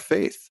having more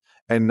faith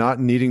and not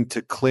needing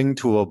to cling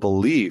to a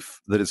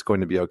belief that it's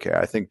going to be okay.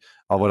 I think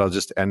what I'll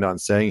just end on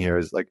saying here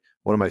is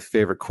one of my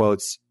favorite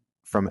quotes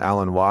from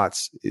Alan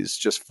Watts is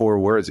just 4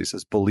 words. He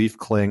says, "Belief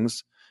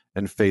clings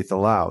and faith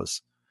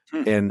allows."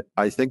 And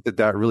I think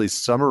that really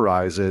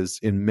summarizes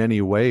in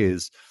many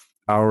ways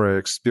our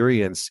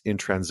experience in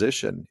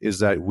transition, is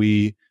that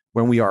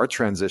when we are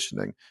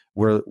transitioning,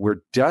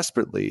 we're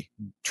desperately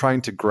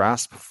trying to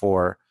grasp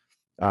for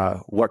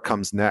what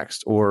comes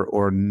next,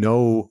 or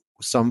know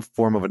some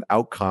form of an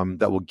outcome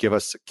that will give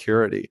us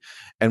security.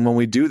 And when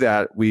we do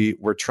that,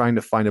 we're trying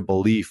to find a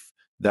belief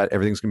that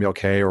everything's going to be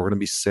okay, or we're going to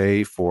be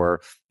safe,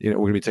 or we're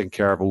going to be taken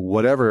care of, or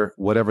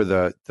whatever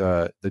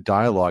the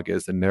dialogue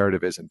is, the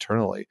narrative is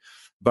internally.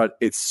 But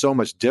it's so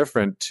much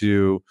different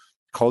to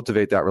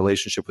cultivate that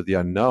relationship with the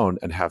unknown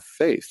and have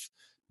faith,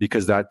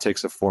 because that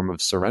takes a form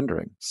of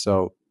surrendering.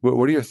 So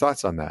what are your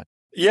thoughts on that?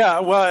 Yeah,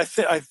 well,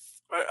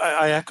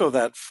 I echo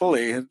that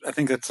fully. I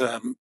think that's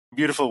a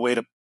beautiful way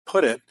to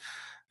put it.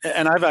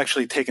 And I've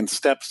actually taken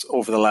steps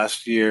over the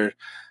last year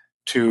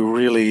to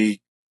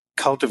really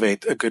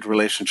cultivate a good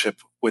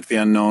relationship with the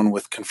unknown,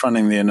 with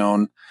confronting the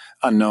unknown,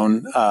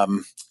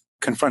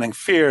 confronting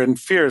fear. And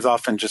fear is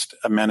often just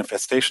a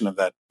manifestation of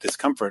that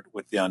discomfort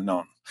with the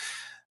unknown.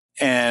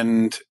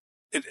 And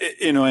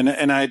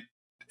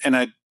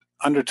I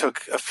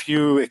undertook a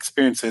few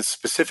experiences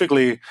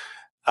specifically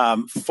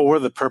for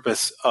the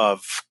purpose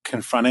of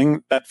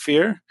confronting that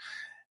fear.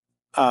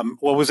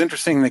 What was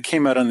interesting that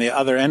came out on the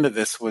other end of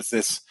this was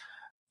this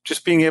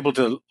just being able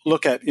to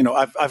look at,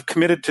 I've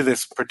committed to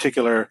this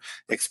particular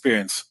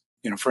experience,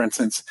 for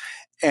instance,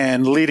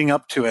 and leading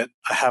up to it,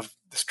 I have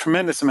this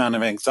tremendous amount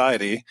of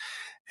anxiety.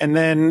 And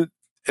then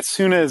as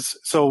soon as,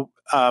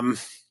 well,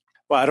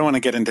 I don't want to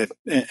get into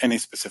any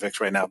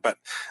specifics right now, but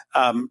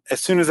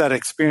as soon as that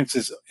experience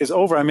is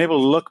over, I'm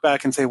able to look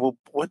back and say, well,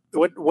 what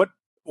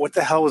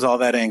the hell was all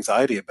that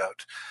anxiety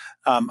about?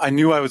 I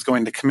knew I was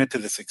going to commit to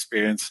this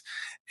experience.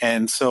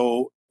 And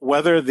so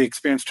whether the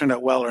experience turned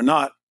out well or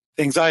not,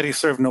 the anxiety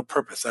served no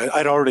purpose.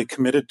 I'd already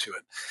committed to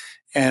it.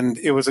 And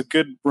it was a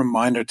good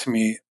reminder to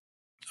me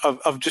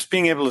of just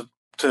being able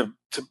to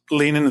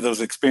lean into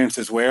those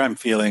experiences where I'm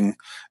feeling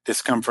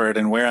discomfort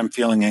and where I'm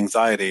feeling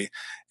anxiety,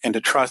 and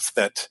to trust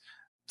that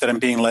I'm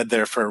being led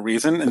there for a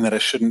reason, and that I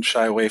shouldn't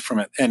shy away from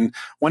it. And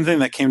one thing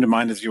that came to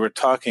mind as you were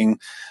talking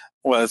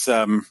was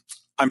I'm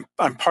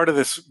part of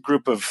this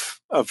group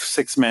of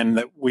 6 men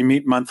that we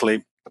meet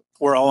monthly.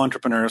 We're all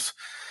entrepreneurs.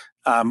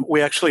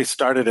 We actually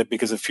started it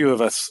because a few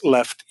of us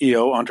left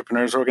EO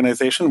Entrepreneurs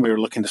Organization. We were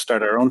looking to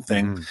start our own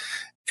thing. Mm.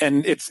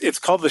 And it's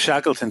called the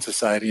Shackleton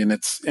Society, and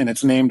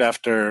it's named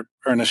after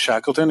Ernest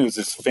Shackleton, who's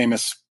this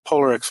famous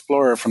polar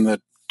explorer from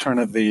the turn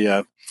of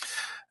the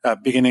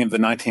beginning of the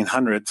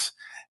 1900s.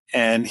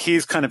 And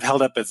he's kind of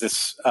held up as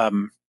this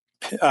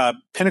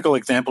pinnacle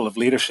example of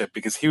leadership,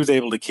 because he was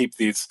able to keep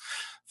these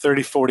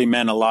 30, 40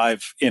 men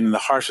alive in the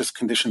harshest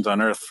conditions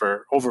on Earth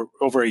for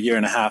over a year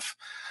and a half.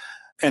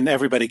 And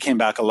everybody came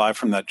back alive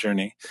from that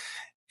journey.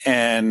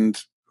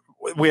 And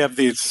we have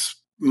these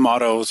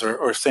mottos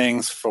or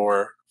sayings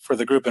for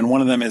the group. And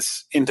one of them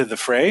is "into the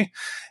fray."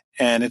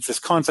 And it's this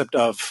concept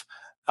of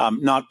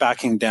not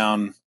backing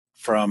down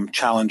from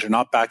challenge, or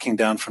not backing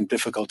down from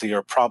difficulty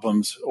or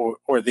problems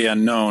or the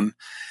unknown.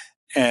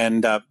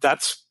 And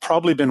that's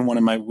probably been one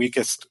of my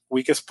weakest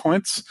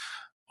points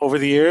over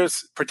the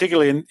years,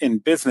 particularly in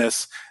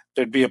business.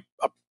 There'd be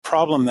a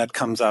problem that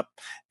comes up,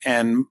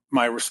 and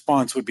my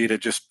response would be to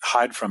just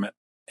hide from it.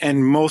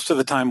 And most of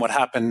the time what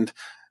happened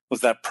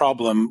was that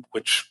problem,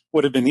 which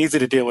would have been easy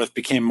to deal with,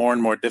 became more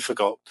and more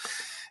difficult.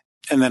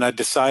 And then I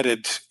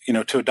decided,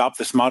 to adopt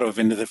this motto of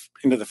into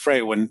the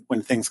fray. When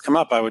things come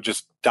up, I would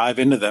just dive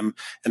into them,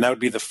 and that would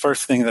be the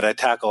first thing that I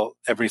tackle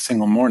every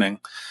single morning,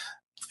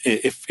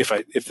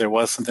 if there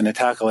was something to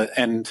tackle it.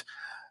 And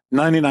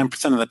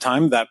 99% of the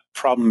time, that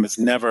problem is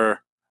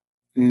never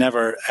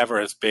ever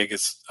as big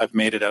as I've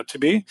made it out to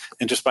be.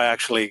 And just by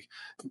actually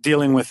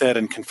dealing with it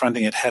and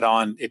confronting it head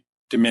on, it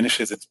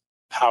diminishes its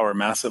power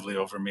massively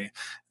over me.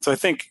 So I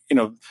think,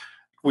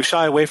 we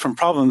shy away from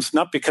problems,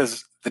 not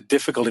because the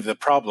difficulty of the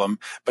problem,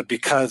 but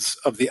because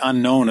of the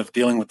unknown of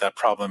dealing with that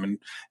problem.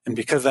 And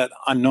because that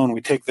unknown,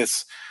 we take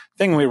this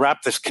thing, we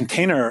wrap this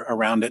container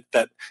around it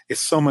that is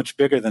so much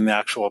bigger than the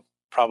actual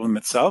problem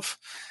itself.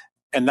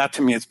 And that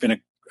to me has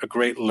been a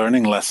great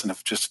learning lesson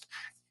of just,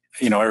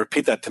 I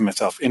repeat that to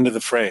myself, into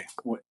the fray,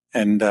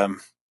 and,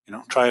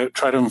 try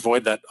to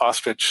avoid that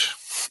ostrich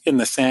in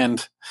the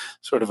sand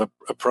sort of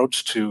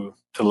approach to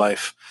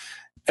life.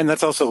 And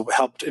that's also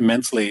helped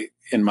immensely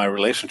in my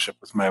relationship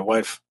with my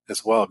wife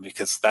as well,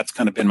 because that's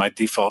kind of been my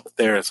default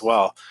there as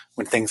well.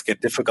 When things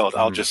get difficult,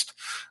 I'll just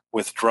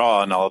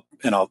withdraw and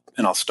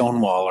I'll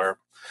stonewall or,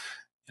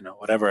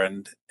 whatever.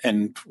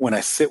 And when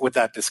I sit with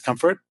that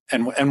discomfort,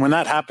 and when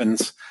that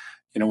happens,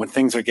 when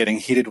things are getting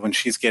heated, when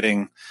she's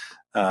getting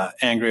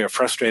angry or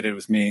frustrated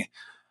with me,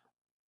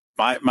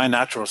 my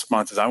natural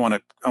response is I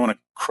want to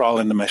crawl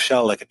into my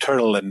shell like a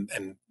turtle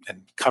and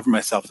cover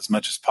myself as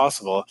much as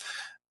possible.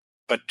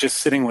 But just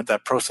sitting with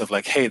that process of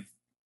like, hey,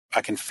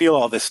 I can feel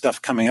all this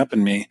stuff coming up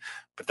in me,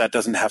 but that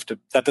doesn't have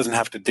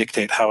to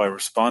dictate how I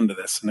respond to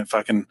this. And if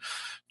I can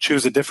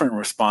choose a different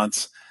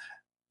response,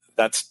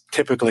 that's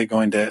typically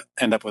going to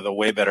end up with a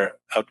way better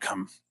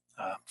outcome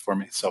for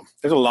me. So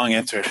there's a long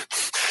answer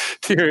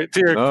to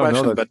your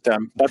question, but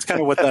that's kind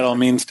of what that all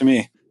means to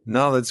me.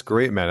 No, that's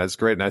great, man. That's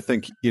great. And I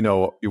think,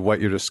 what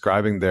you're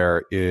describing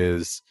there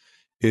is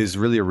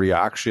really a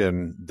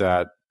reaction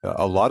that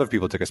a lot of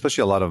people take,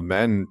 especially a lot of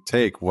men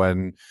take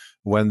when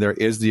there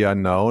is the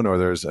unknown, or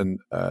there's an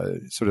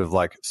sort of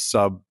like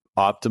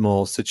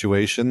suboptimal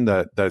situation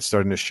that's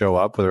starting to show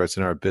up, whether it's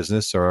in our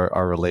business or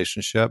our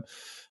relationship.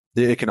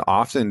 it can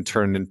often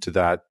turn into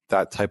that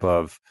type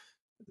of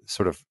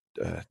sort of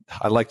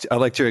I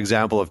liked your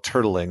example of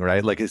turtling,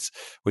 right? Like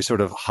we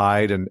sort of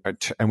hide and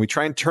we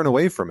try and turn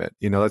away from it.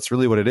 That's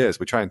really what it is.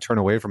 We try and turn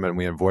away from it and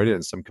we avoid it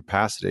in some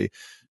capacity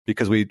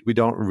because we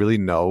don't really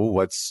know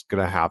what's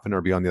going to happen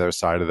or be on the other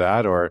side of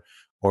that, or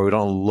we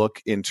don't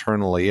look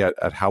internally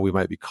at how we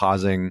might be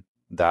causing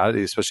that,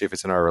 especially if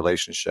it's in our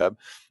relationship.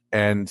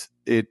 And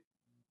it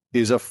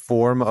is a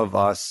form of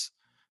us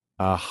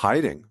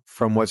hiding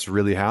from what's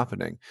really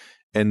happening.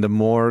 And the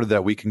more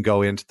that we can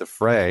go into the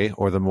fray,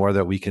 or the more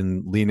that we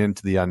can lean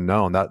into the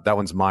unknown, that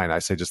one's mine. I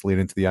say just lean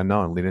into the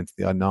unknown,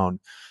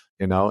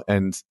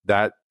 and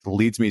that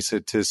leads me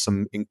to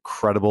some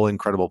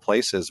incredible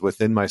places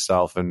within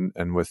myself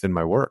and within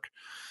my work.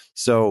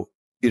 So,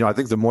 I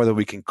think the more that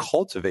we can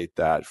cultivate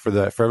that for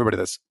everybody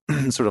that's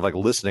sort of like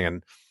listening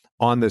and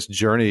on this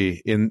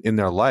journey in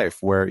their life,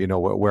 where,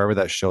 wherever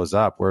that shows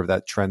up, wherever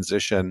that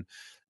transition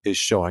is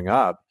showing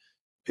up,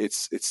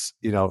 it's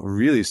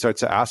really start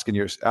to ask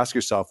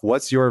yourself,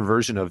 what's your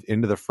version of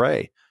into the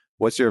fray?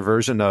 What's your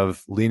version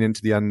of lean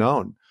into the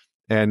unknown?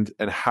 And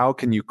how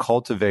can you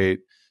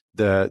cultivate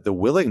the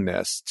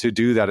willingness to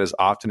do that as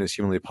often as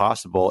humanly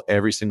possible,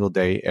 every single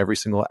day, every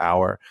single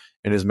hour,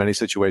 in as many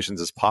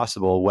situations as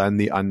possible, when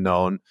the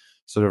unknown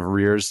sort of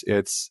rears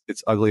its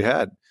ugly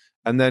head?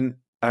 And then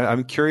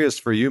I'm curious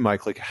for you,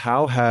 Mike, like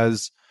how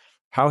has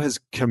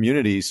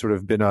community sort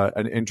of been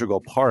an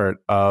integral part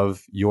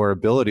of your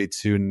ability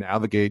to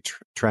navigate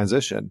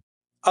transition?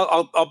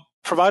 I'll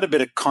provide a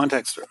bit of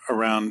context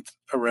around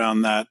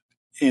that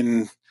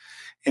in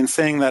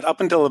saying that up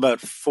until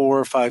about 4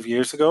 or 5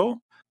 years ago,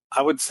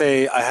 I would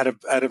say I had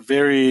a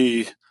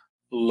very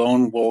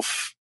lone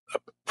wolf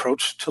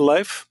approach to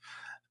life.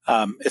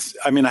 I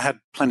had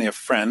plenty of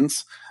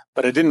friends,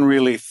 but I didn't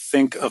really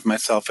think of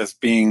myself as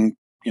being,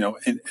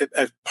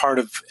 as part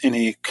of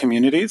any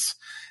communities.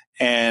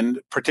 And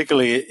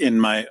particularly in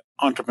my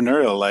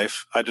entrepreneurial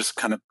life, I just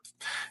kind of,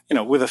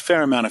 with a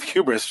fair amount of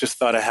hubris, just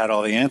thought I had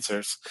all the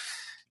answers.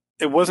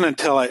 It wasn't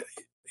until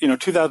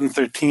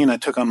 2013, I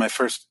took on my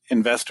first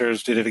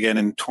investors, did it again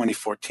in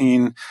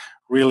 2014,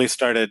 really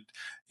started,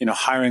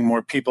 hiring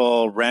more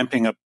people,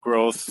 ramping up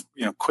growth,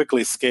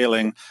 quickly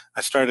scaling.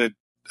 I started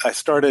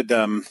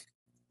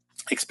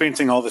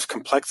experiencing all this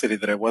complexity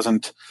that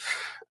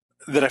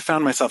I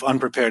found myself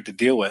unprepared to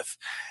deal with.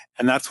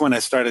 And that's when I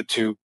started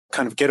to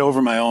kind of get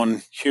over my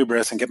own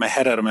hubris and get my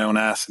head out of my own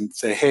ass and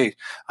say, hey,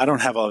 I don't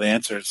have all the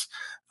answers.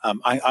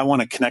 I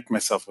want to connect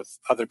myself with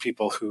other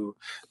people who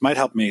might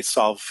help me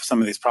solve some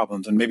of these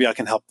problems, and maybe I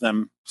can help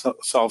them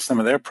solve some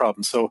of their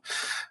problems. So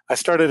I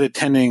started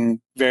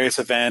attending various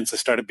events. I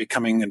started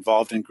becoming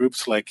involved in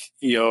groups like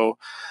EO.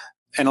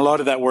 And a lot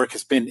of that work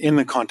has been in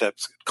the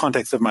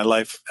context of my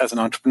life as an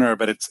entrepreneur,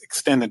 but it's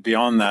extended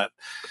beyond that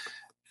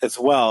as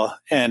well.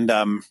 And,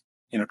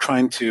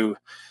 trying to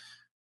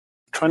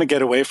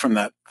get away from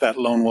that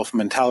lone wolf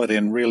mentality.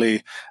 And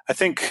really, I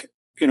think,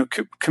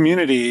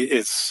 community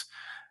is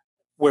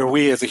where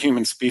we as a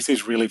human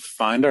species really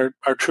find our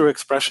true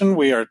expression.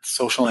 We are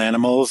social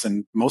animals,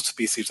 and most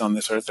species on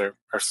this earth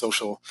are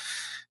social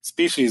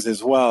species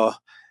as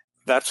well.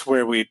 That's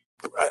where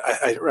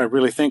I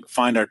really think,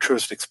 find our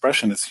truest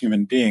expression as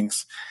human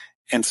beings.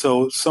 And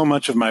so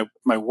much of my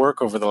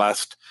work over the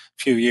last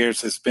few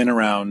years has been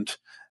around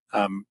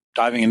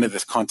diving into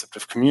this concept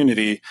of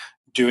community,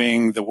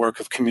 doing the work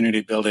of community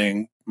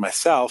building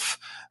myself,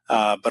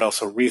 but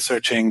also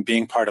researching,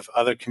 being part of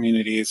other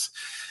communities,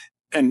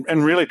 and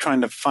really trying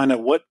to find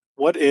out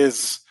what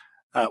is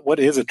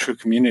a true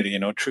community.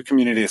 True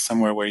community is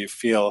somewhere where you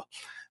feel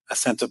a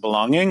sense of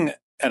belonging.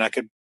 And I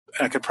could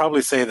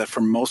probably say that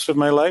for most of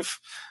my life,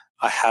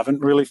 I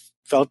haven't really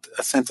felt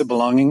a sense of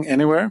belonging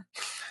anywhere.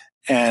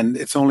 And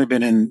it's only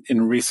been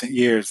in recent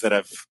years that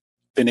I've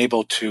been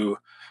able to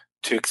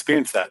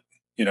experience that,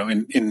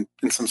 in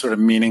some sort of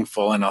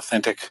meaningful and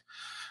authentic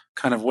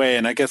kind of way.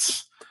 And I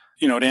guess,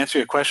 to answer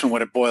your question,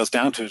 what it boils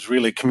down to is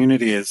really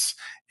community is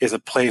a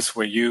place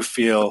where you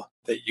feel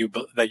that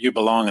you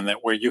belong, and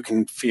that where you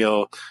can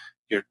feel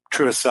your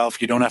truest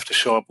self. You don't have to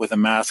show up with a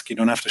mask. You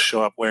don't have to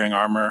show up wearing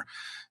armor.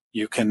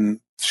 You can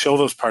show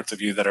those parts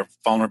of you that are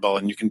vulnerable,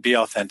 and you can be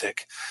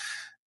authentic.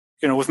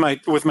 With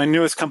my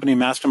newest company,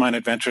 Mastermind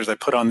Adventures, I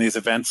put on these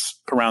events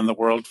around the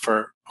world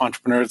for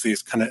entrepreneurs,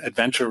 these kind of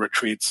adventure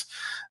retreats.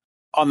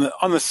 On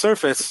the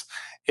surface,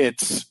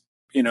 it's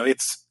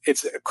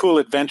a cool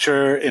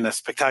adventure in a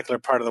spectacular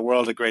part of the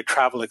world, a great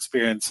travel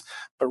experience.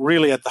 But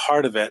really, at the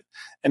heart of it,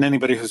 and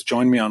anybody who's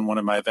joined me on one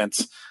of my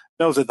events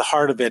knows that the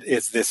heart of it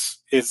is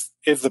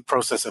the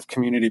process of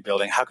community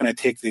building. How can I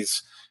take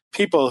these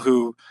people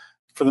who,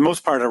 for the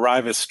most part,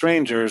 arrive as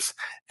strangers,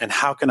 and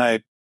how can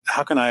I,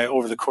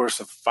 over the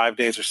course of 5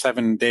 days or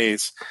 7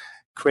 days,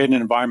 create an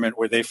environment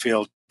where they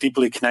feel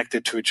deeply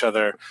connected to each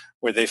other,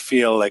 where they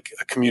feel like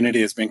a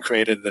community has been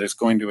created that is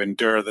going to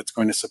endure, that's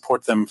going to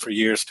support them for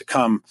years to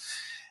come.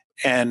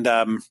 And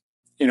at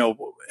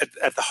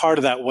the heart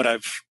of that, what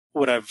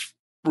I've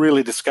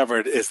really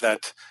discovered is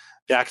that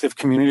the act of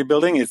community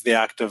building is the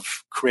act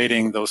of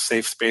creating those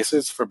safe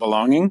spaces for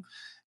belonging.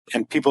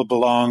 And people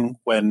belong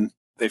when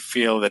they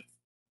feel that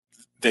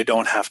they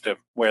don't have to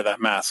wear that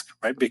mask,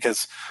 right?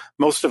 Because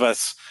most of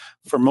us,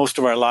 for most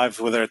of our lives,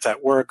 whether it's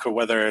at work or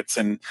whether it's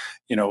in,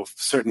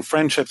 certain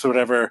friendships or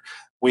whatever,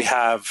 we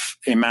have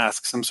a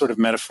mask, some sort of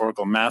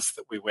metaphorical mask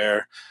that we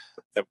wear,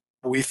 that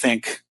we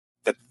think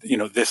that,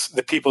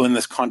 the people in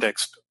this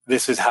context,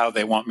 this is how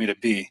they want me to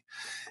be.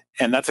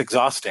 And that's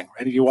exhausting,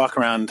 right? You walk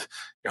around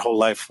your whole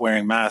life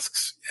wearing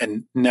masks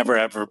and never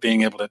ever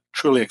being able to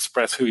truly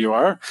express who you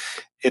are.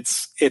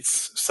 It's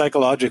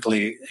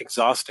psychologically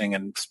exhausting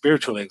and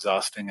spiritually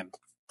exhausting. And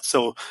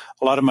so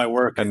a lot of my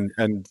work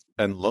and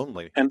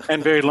lonely and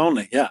very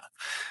lonely. Yeah.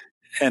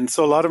 And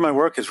so a lot of my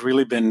work has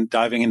really been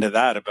diving into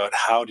that, about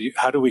how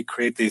do we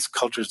create these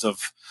cultures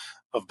of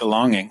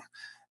belonging.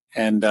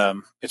 And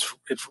it's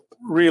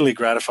really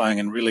gratifying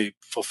and really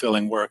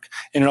fulfilling work.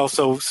 And it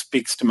also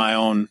speaks to my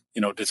own,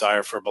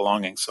 desire for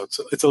belonging. So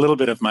it's a little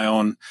bit of my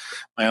own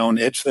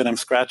itch that I'm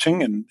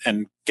scratching,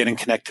 and getting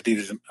connected to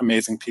these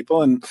amazing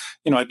people. And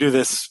I do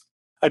this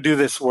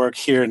work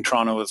here in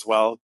Toronto as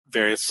well,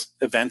 various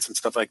events and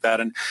stuff like that.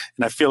 And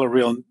I feel a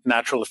real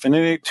natural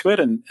affinity to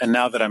it. And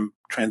now that I'm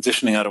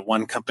transitioning out of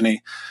one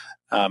company,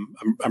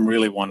 I'm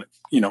really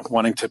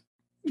wanting to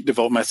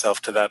devote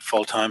myself to that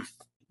full time.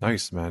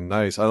 Nice, man.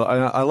 Nice.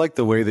 I like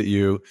the way that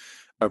you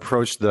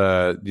approach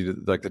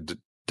the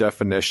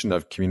definition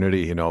of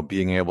community,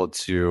 being able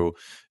to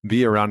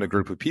be around a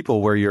group of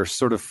people where you're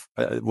sort of,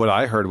 what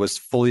I heard was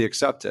fully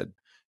accepted,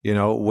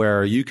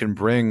 where you can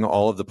bring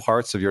all of the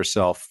parts of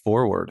yourself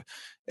forward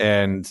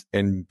and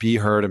be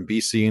heard and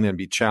be seen and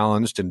be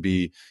challenged and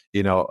be,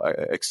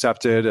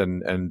 accepted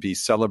and be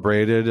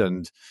celebrated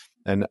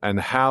and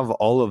have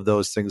all of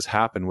those things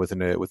happen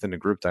within a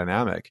group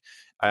dynamic.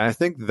 And I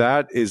think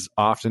that is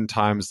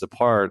oftentimes the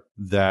part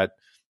that,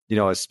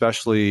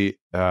 especially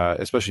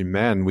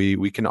men,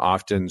 we can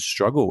often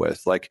struggle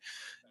with. Like,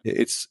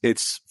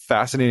 it's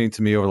fascinating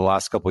to me over the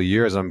last couple of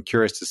years. I'm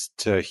curious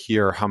to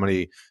hear how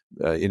many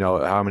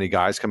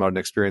guys come out and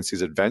experience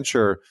these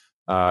adventure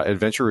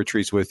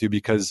retreats with you,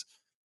 because,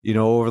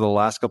 over the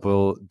last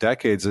couple of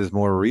decades, as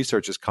more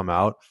research has come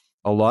out,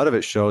 a lot of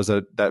it shows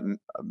that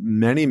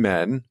many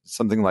men,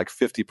 something like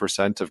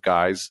 50% of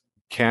guys,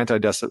 can't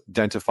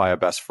identify a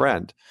best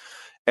friend.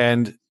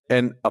 And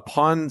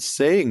upon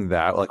saying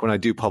that, like when I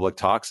do public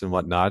talks and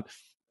whatnot,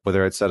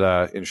 whether it's at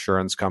a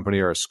insurance company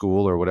or a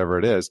school or whatever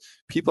it is,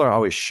 people are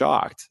always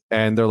shocked.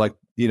 And they're like,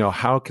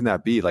 how can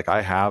that be? Like,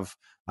 I have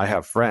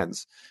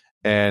friends.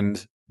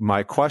 And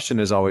my question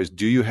is always,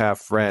 do you have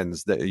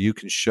friends that you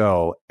can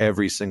show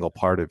every single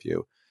part of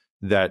you?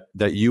 That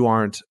you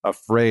aren't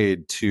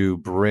afraid to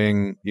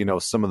bring,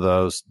 some of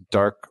those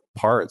dark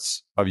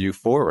parts of you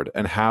forward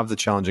and have the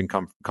challenging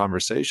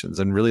conversations,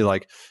 and really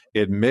like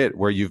admit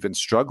where you've been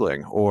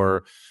struggling,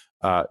 or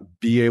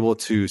be able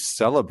to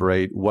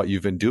celebrate what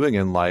you've been doing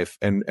in life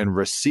and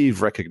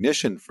receive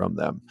recognition from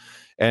them.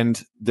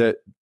 And the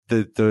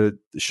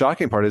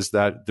shocking part is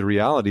that the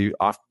reality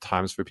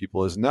oftentimes for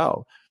people is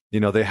no.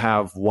 They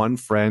have one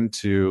friend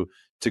to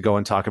go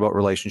and talk about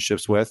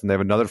relationships with, and they have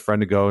another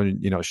friend to go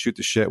and, shoot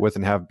the shit with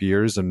and have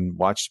beers and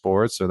watch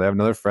sports, or they have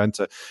another friend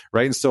to,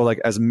 right? And so like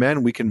as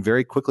men, we can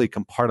very quickly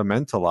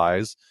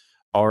compartmentalize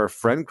our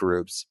friend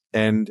groups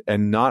and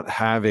not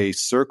have a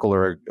circle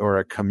or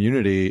a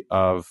community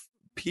of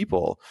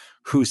people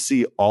who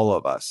see all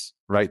of us,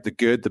 right? The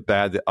good, the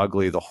bad, the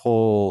ugly, the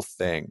whole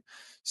thing.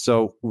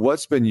 So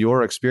what's been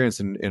your experience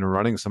in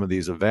running some of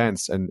these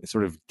events and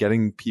sort of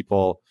getting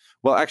people,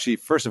 well, actually,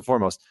 first and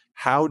foremost,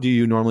 how do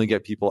you normally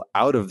get people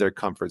out of their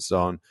comfort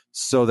zone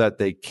so that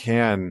they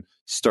can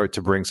start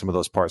to bring some of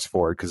those parts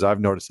forward? Because I've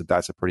noticed that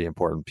that's a pretty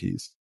important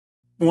piece.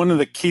 One of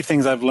the key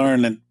things I've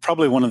learned, and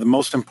probably one of the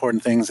most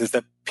important things, is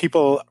that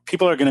people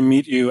are going to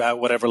meet you at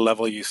whatever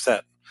level you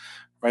set,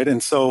 right?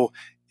 And so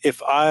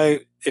if I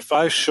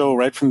show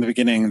right from the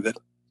beginning that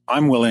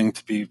I'm willing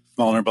to be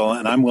vulnerable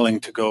and I'm willing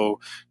to go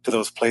to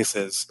those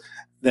places,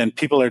 then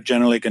people are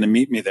generally going to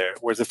meet me there.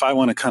 Whereas if I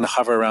want to kind of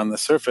hover around the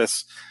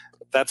surface,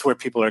 that's where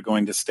people are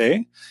going to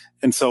stay.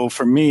 And so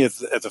for me,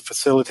 as a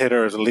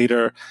facilitator, as a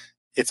leader,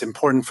 it's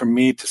important for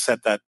me to set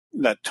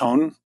that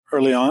tone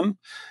early on.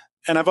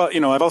 And I've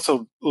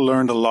also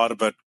learned a lot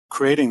about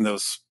creating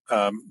those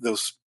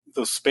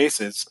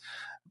spaces,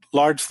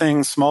 large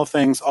things, small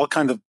things, all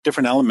kinds of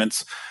different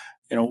elements.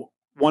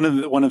 One of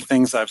the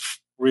things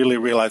I've really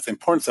realized the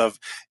importance of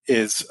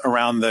is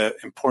around the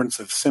importance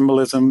of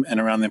symbolism and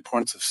around the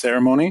importance of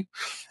ceremony.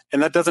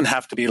 And that doesn't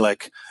have to be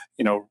like,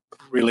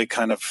 really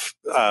kind of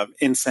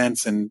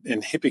incense and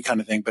hippie kind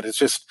of thing, but it's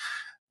just,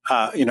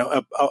 a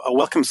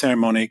welcome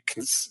ceremony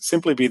can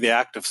simply be the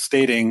act of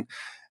stating,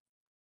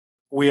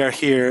 we are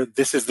here,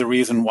 this is the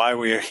reason why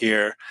we are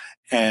here,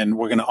 and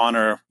we're going to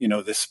honor,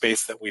 this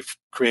space that we've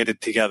created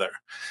together.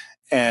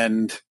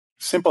 And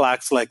simple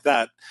acts like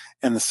that,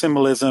 and the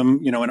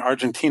symbolism, in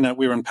Argentina,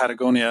 we were in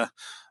Patagonia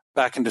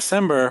back in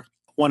December.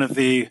 One of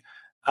the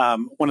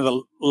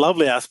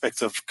lovely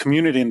aspects of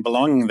community and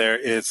belonging there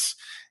is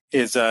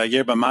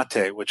yerba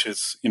mate, which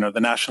is, the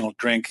national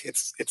drink.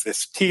 It's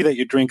this tea that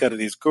you drink out of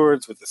these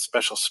gourds with a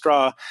special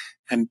straw.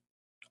 And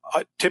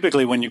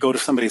typically when you go to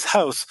somebody's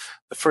house,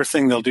 the first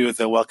thing they'll do is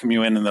they'll welcome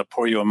you in and they'll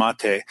pour you a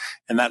mate.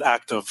 And that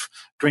act of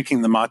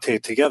drinking the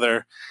mate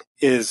together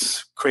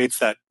creates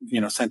that,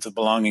 sense of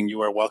belonging.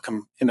 You are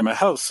welcome into my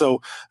house.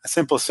 So a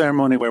simple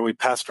ceremony where we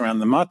passed around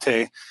the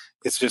mate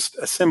is just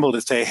a symbol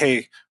to say,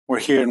 hey, we're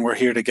here and we're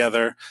here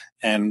together.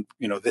 And,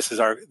 this is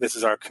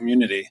our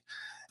community.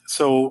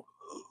 So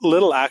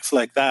little acts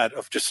like that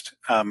of just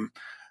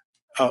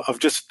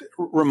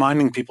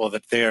reminding people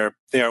that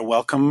they are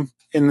welcome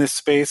in this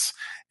space,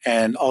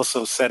 and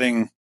also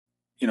setting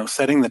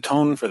the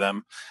tone for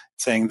them,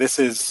 saying this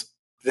is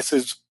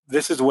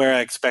where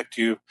I expect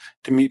you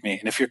to meet me.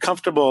 And if you're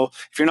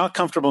not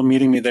comfortable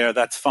meeting me there,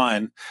 that's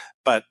fine.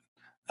 But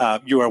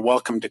you are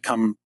welcome to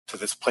come to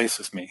this place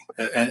with me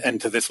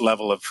and to this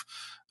level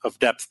of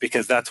depth,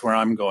 because that's where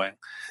I'm going.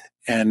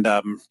 And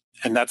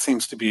that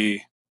seems to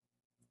be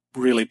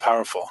really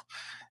powerful.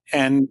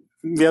 And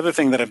the other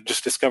thing that I've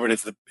just discovered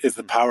is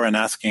the power in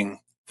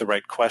asking the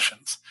right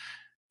questions.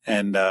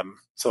 And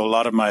so a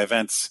lot of my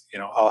events,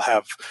 I'll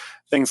have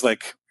things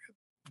like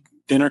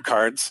dinner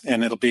cards,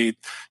 and it'll be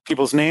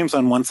people's names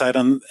on one side,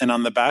 and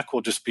on the back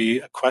will just be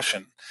a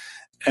question.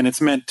 And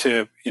it's meant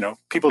to,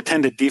 people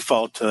tend to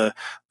default to,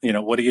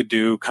 what do you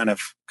do kind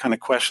of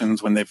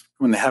questions when they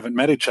haven't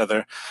met each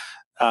other.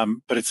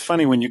 But it's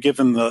funny when you give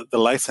them the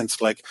license,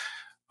 like,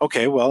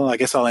 okay, well, I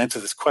guess I'll answer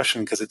this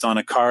question because it's on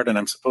a card and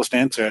I'm supposed to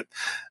answer it,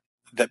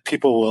 that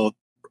people will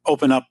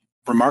open up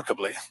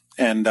remarkably.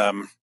 And,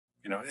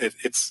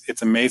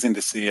 it's amazing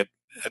to see it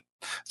at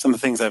some of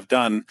the things I've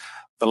done,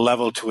 the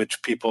level to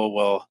which people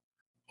will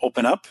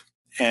open up,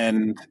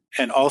 and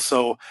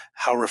also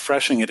how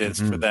refreshing it is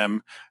for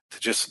them to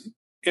just,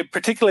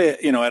 particularly,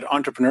 at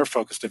entrepreneur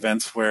focused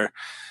events where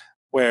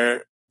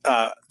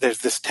there's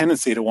this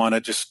tendency to want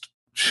to just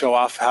show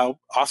off how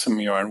awesome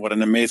you are and what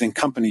an amazing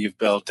company you've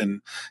built.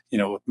 And,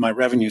 my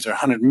revenues are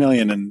 100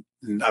 million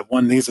and I've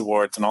won these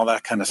awards and all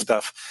that kind of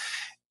stuff,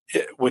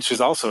 which is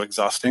also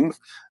exhausting.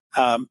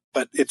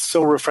 But it's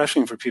so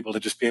refreshing for people to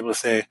just be able to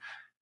say,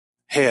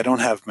 hey, I don't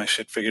have my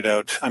shit figured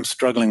out. I'm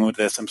struggling with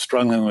this. I'm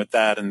struggling with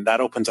that. And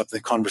that opens up the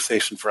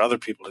conversation for other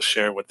people to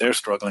share what they're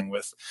struggling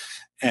with.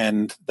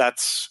 And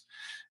it's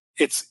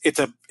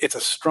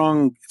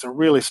a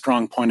really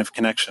strong point of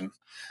connection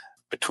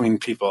between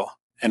people.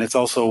 And it's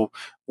also,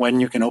 when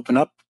you can open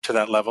up to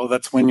that level,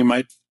 that's when you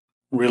might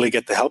really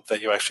get the help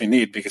that you actually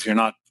need, because you're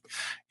not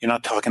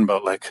talking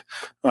about like,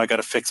 oh, I got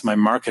to fix my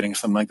marketing or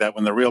something like that,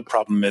 when the real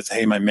problem is,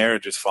 hey, my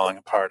marriage is falling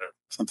apart or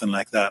something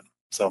like that.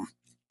 So,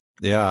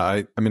 yeah,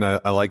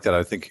 I like that.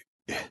 I think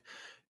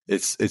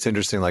it's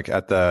interesting. Like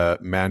at the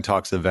Man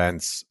Talks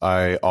events,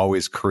 I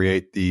always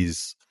create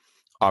these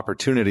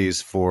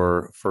opportunities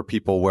for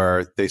people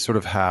where they sort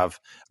of have,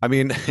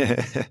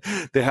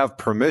 they have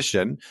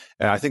permission.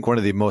 And I think one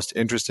of the most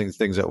interesting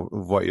things of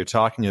what you're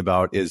talking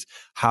about is,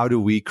 how do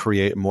we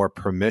create more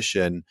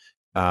permission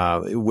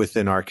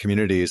within our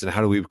communities, and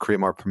how do we create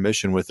more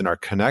permission within our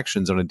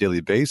connections on a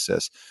daily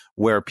basis,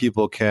 where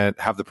people can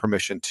have the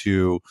permission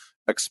to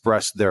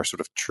express their sort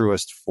of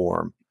truest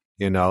form,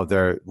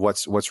 their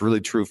what's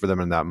really true for them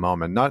in that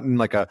moment, not in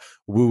like a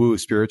woo-woo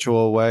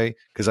spiritual way,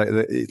 because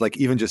like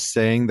even just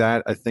saying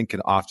that, I think,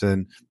 can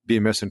often be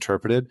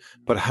misinterpreted.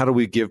 But how do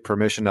we give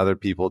permission to other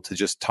people to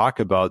just talk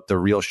about the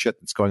real shit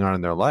that's going on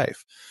in their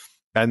life?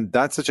 And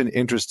that's such an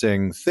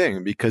interesting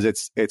thing, because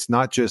it's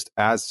not just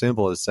as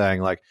simple as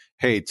saying like,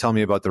 hey, tell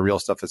me about the real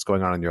stuff that's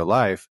going on in your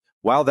life.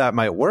 While that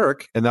might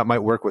work, and that might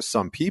work with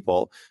some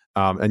people,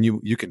 and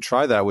you can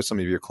try that with some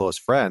of your close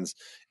friends,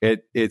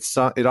 it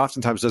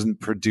oftentimes doesn't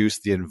produce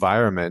the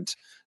environment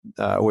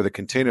or the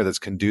container that's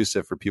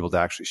conducive for people to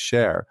actually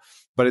share.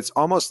 But it's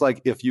almost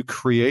like if you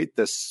create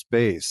this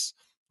space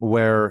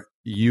where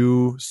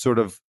you sort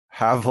of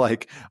have,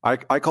 like,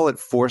 I call it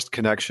forced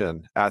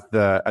connection at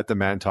the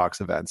Man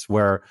Talks events,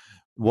 where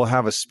we'll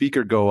have a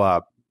speaker go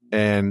up,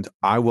 and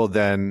I will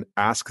then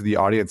ask the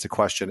audience a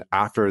question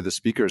after the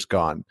speaker's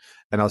gone.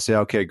 And I'll say,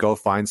 okay, go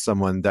find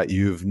someone that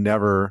you've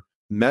never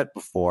met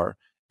before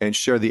and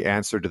share the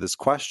answer to this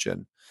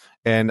question.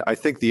 And I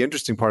think the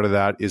interesting part of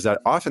that is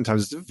that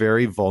oftentimes it's a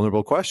very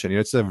vulnerable question.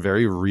 It's a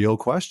very real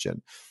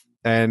question.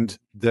 And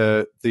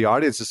the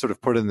audience is sort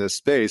of put in this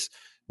space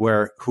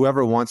where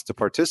whoever wants to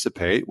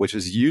participate, which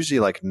is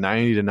usually like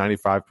 90 to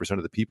 95%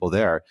 of the people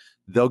there,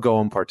 they'll go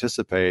and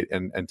participate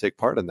and take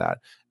part in that.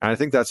 And I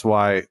think that's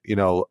why,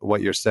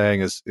 what you're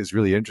saying is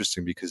really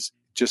interesting, because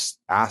just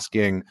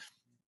asking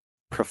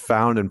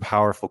profound and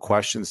powerful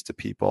questions to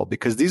people,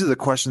 because these are the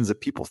questions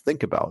that people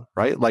think about,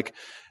 right? Like,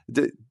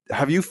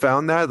 have you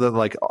found that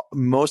like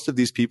most of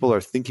these people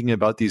are thinking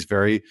about these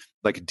very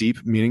like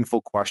deep,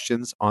 meaningful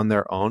questions on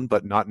their own,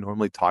 but not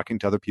normally talking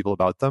to other people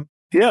about them?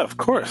 Yeah, of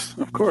course.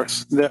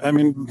 I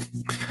mean,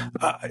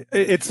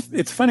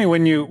 it's funny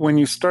when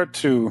you start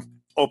to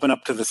open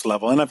up to this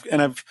level, and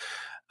I've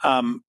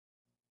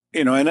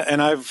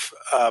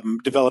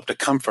developed a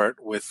comfort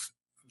with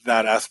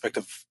that aspect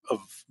of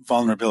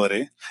vulnerability.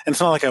 And it's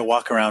not like I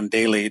walk around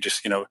daily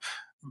just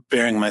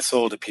bearing my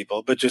soul to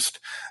people, but just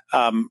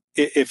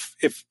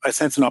if I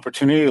sense an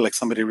opportunity, like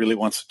somebody really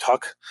wants to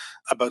talk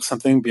about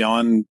something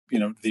beyond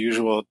the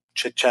usual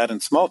chit chat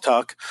and small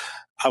talk,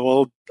 I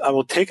will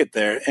take it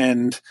there.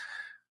 And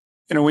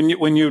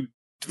when you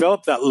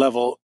develop that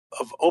level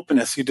of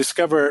openness, you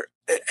discover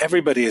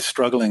everybody is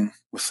struggling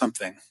with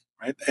something,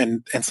 right?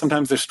 And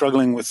sometimes they're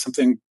struggling with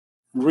something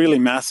really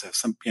massive,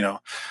 something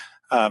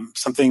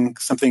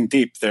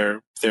deep.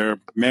 Their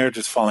marriage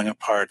is falling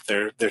apart.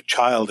 Their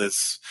child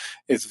is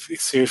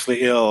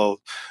seriously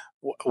ill.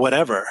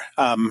 Whatever.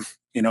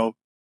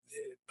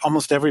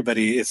 Almost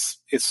everybody is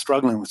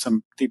struggling with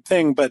some deep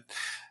thing, but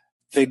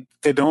they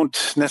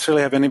don't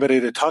necessarily have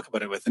anybody to talk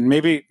about it with. And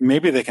maybe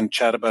they can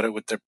chat about it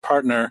with their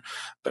partner,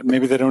 but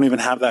maybe they don't even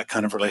have that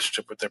kind of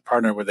relationship with their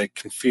partner where they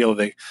can feel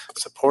they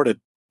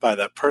supported by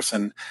that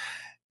person.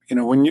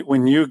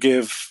 When you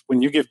give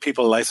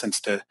people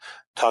license to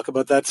talk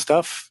about that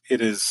stuff,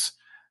 it is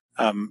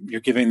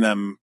you're giving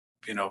them,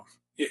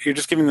 you're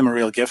just giving them a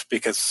real gift,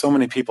 because so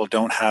many people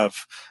don't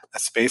have a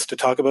space to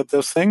talk about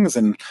those things.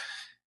 And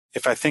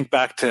if I think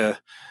back to,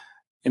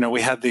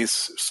 we had these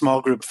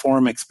small group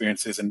forum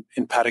experiences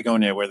in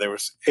Patagonia where there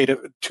was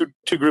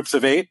two groups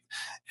of 8,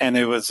 and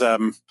it was,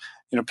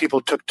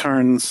 people took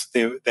turns.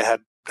 They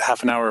had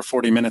half an hour or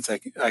 40 minutes. I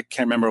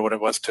can't remember what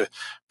it was, to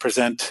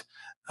present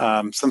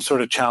some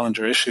sort of challenge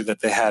or issue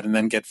that they had, and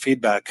then get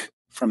feedback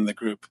from the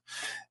group.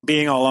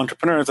 Being all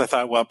entrepreneurs, I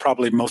thought, well,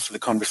 probably most of the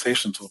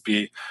conversations will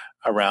be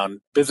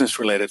around business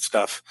related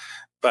stuff,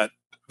 but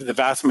the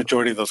vast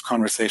majority of those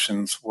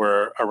conversations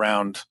were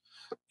around,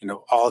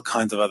 all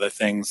kinds of other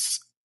things,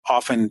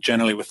 often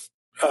generally with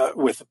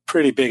a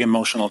pretty big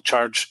emotional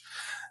charge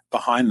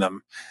behind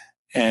them.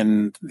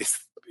 And these,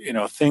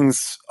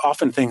 things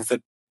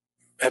that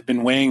have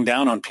been weighing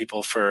down on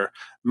people for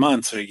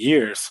months or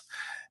years.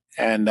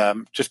 And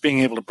just being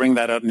able to bring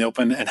that out in the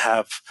open and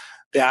have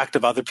the act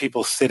of other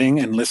people sitting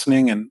and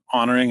listening and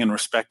honoring and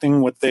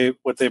respecting what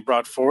they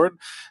brought forward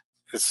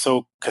is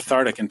so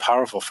cathartic and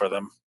powerful for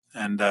them.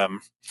 And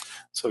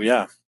so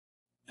yeah,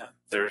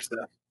 there's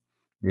that.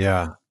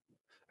 Yeah.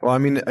 Well, I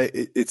mean,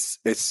 it's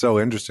so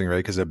interesting, right?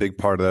 Because a big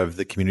part of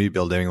the community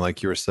building,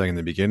 like you were saying in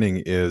the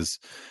beginning, is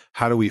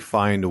how do we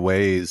find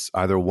ways,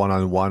 either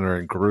one-on-one or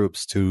in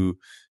groups, to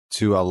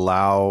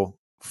allow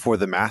for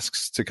the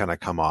masks to kind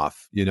of come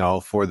off,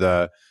 for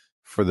the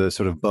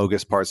sort of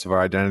bogus parts of our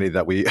identity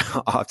that we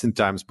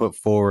oftentimes put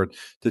forward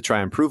to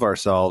try and prove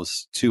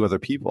ourselves to other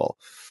people.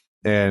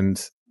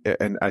 And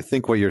I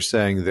think what you're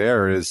saying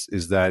there is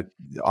that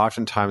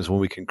oftentimes when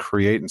we can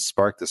create and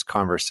spark this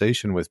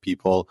conversation with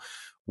people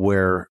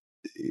where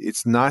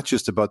it's not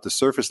just about the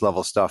surface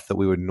level stuff that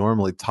we would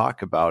normally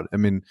talk about. I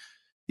mean,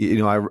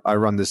 I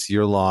run this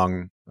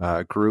year-long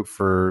group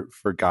for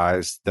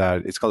guys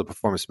that it's called the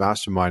Performance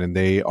Mastermind, and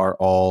they are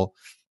all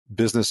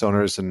business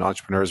owners and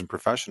entrepreneurs and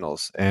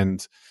professionals.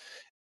 And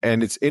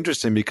it's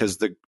interesting because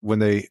when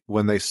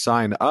they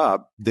sign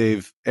up,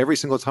 every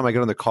single time I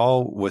get on the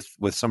call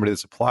with somebody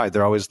that's applied,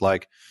 they're always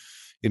like,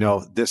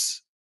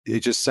 it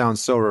just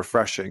sounds so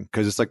refreshing,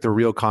 because it's like the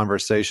real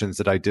conversations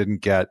that I didn't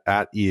get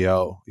at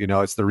EO.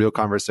 It's the real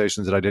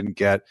conversations that I didn't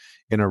get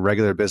in a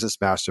regular business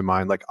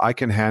mastermind. Like, I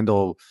can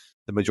handle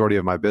the majority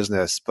of my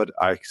business, but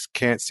I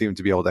can't seem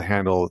to be able to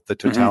handle the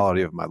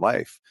totality of my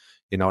life.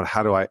 And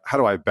how do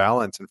I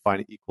balance and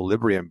find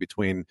equilibrium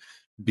between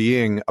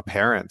being a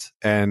parent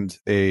and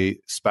a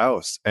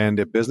spouse and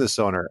a business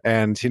owner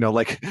and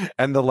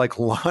and the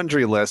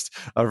laundry list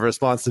of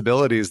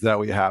responsibilities that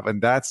we have.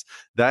 And that's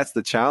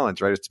the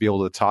challenge, right? Is to be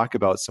able to talk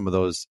about some of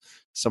those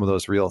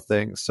real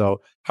things.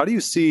 So how do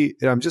you see,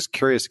 and I'm just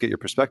curious to get your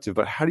perspective,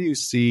 but how do you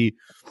see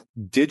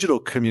digital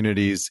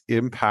communities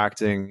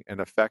impacting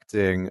and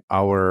affecting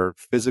our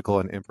physical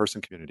and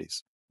in-person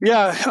communities?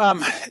 Yeah.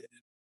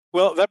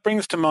 Well, that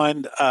brings to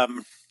mind,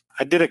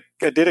 I did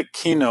a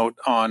keynote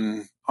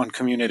on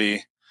community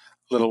a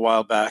little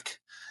while back,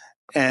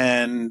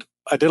 and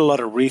I did a lot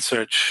of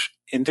research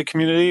into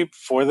community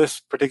for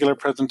this particular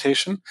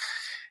presentation.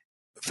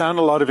 Found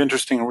a lot of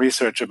interesting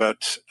research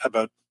about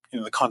the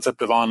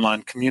concept of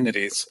online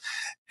communities,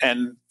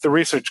 and the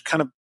research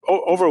kind of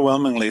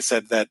overwhelmingly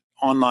said that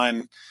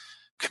online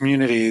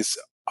communities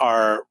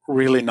are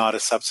really not a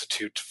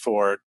substitute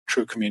for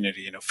true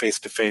community,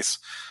 face-to-face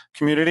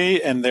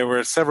community. And there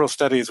were several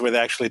studies where they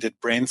actually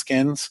did brain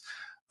scans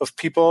of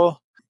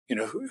people,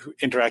 who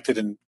interacted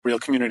in real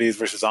communities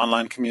versus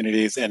online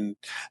communities, and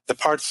the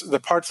parts of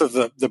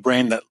the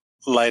brain that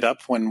light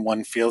up when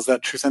one feels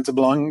that true sense of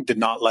belonging did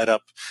not light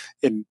up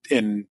in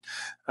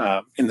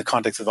the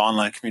context of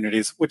online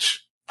communities,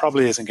 which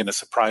probably isn't going to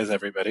surprise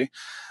everybody.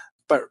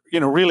 But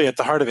really at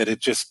the heart of it,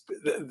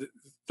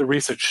 the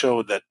research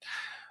showed that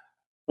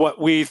what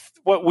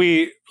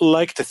we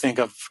like to think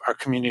of our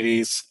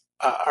communities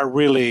are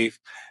really,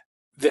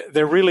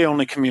 they're really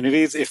only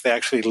communities if they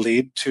actually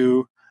lead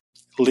to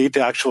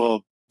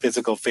actual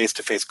physical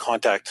face-to-face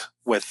contact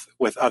with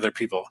other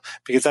people,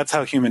 because that's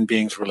how human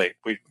beings relate.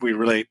 We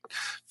relate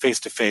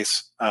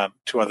face-to-face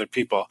to other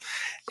people.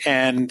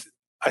 And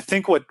I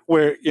think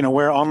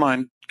where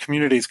online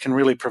communities can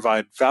really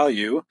provide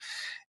value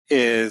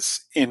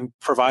is in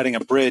providing a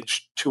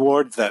bridge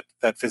towards that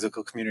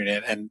physical community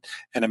and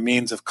a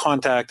means of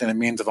contact and a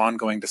means of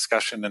ongoing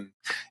discussion and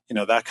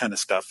that kind of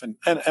stuff. And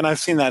I've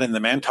seen that in the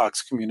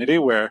Mantalks community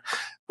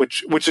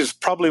which is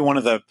probably one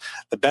of the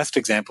best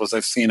examples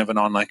I've seen of an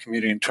online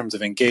community in terms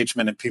of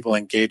engagement and people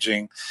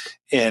engaging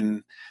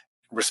in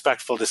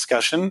respectful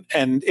discussion.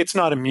 And it's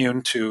not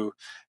immune to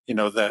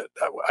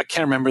I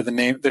can't remember the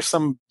name. There's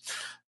some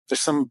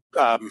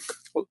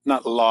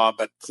not law,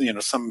 but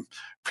some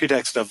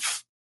pretext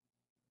of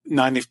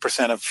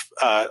 90% of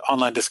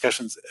online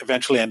discussions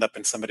eventually end up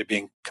in somebody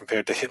being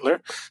compared to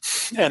Hitler,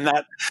 and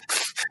that,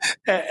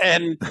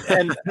 and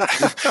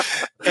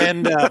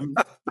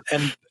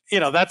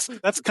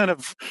that's kind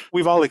of,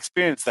 we've all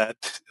experienced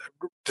that.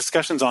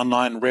 Discussions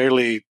online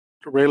rarely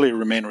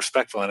remain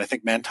respectful, and I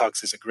think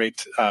Mantalks is a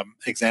great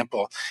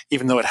example,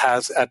 even though it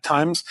has at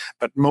times,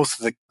 but most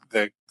of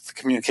the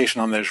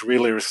communication on there is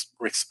really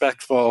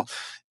respectful,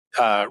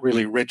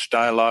 really rich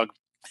dialogue.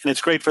 And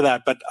it's great for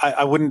that, but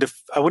I wouldn't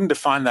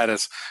define that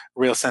as a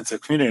real sense of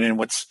community. And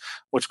what's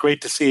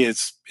great to see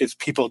is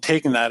people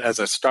taking that as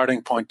a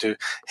starting point to,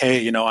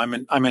 hey,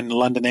 I'm in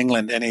London,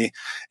 England.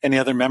 Any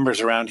other members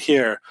around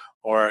here?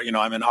 Or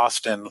I'm in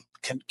Austin.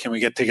 Can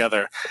we get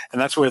together? And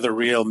that's where the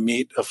real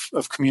meat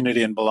of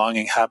community and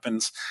belonging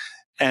happens.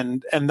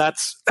 And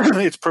that's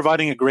it's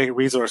providing a great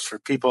resource for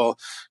people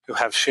who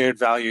have shared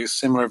values,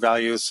 similar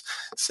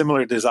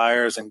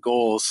desires and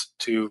goals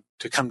to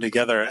come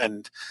together.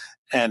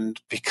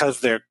 And because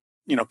they're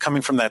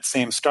coming from that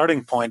same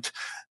starting point,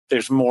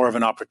 there's more of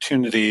an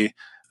opportunity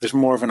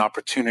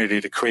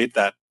to create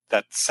that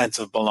sense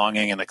of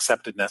belonging and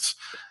acceptance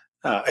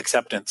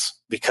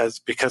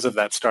because of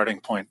that starting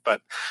point.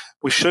 But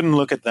we shouldn't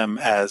look at them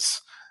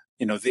as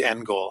the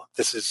end goal.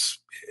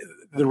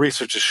 The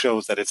research just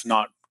shows that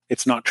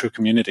it's not true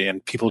community,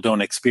 and people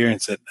don't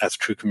experience it as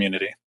true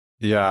community.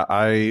 Yeah,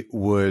 I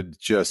would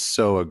just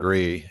so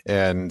agree.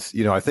 And,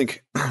 I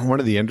think one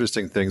of the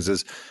interesting things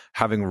is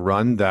having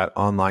run that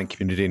online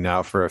community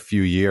now for a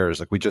few years,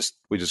 like we just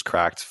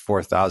cracked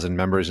 4,000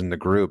 members in the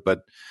group,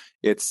 but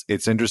it's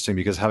interesting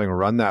because having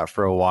run that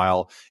for a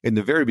while, in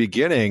the very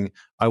beginning,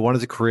 I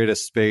wanted to create a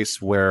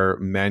space where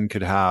men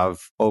could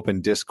have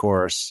open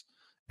discourse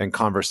and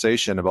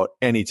conversation about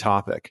any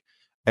topic.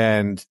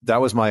 And that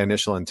was my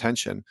initial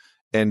intention.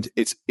 And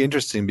it's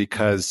interesting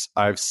because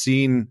I've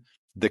seen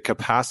the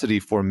capacity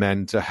for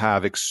men to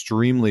have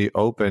extremely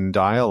open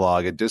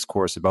dialogue and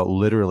discourse about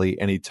literally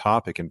any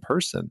topic in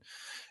person.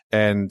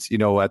 And,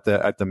 at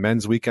the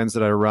men's weekends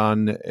that I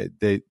run,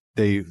 they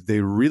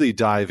really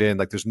dive in,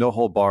 like there's no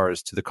hold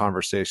bars to the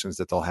conversations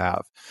that they'll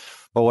have.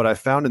 But what I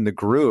found in the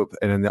group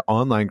and in the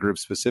online group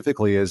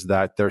specifically is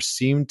that there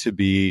seemed to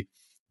be,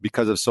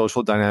 because of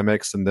social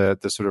dynamics and the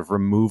sort of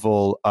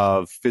removal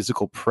of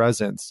physical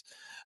presence,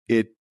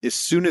 as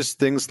soon as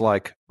things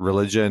like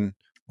religion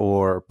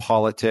or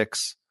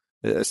politics,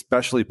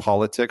 especially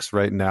politics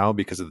right now,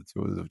 because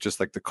of just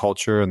like the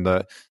culture and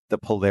the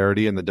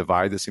polarity and the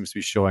divide that seems to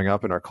be showing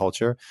up in our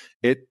culture,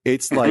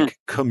 it's like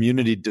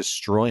community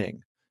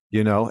destroying,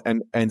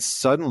 and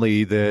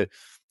suddenly the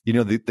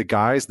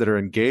guys that are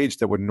engaged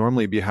that would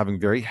normally be having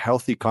very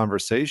healthy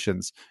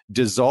conversations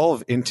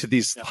dissolve into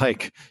these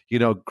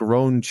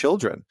grown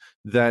children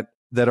that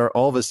are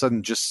all of a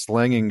sudden just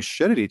slanging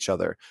shit at each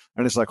other.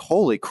 And it's like,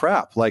 holy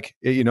crap.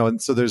 And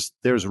so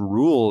there's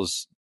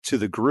rules to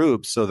the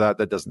group so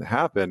that doesn't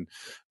happen.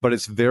 But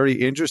it's very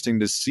interesting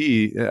to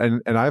see.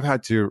 And I've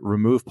had to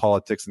remove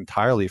politics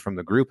entirely from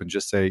the group and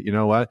just say, you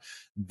know what?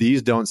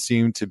 These don't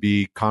seem to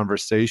be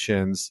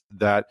conversations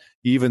that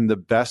even the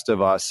best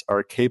of us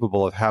are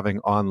capable of having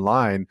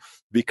online,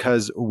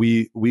 because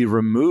we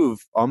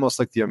remove almost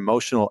like the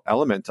emotional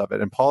element of it.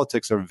 And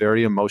politics are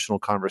very emotional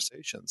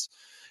conversations.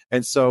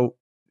 And so,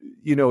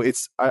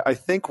 I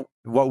think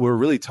what we're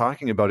really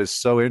talking about is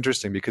so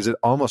interesting because it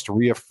almost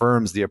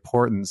reaffirms the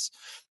importance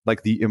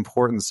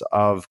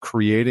of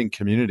creating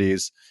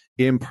communities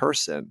in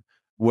person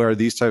where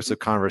these types of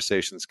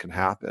conversations can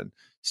happen.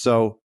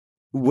 So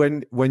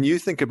when you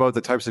think about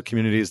the types of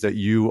communities that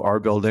you are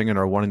building and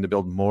are wanting to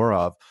build more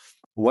of,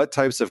 what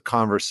types of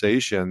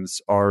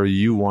conversations are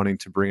you wanting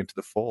to bring into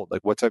the fold?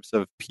 Like, what types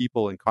of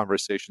people and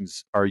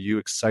conversations are you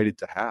excited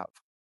to have?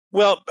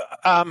 Well,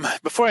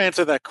 before I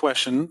answer that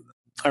question,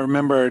 I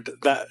remembered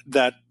that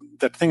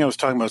thing I was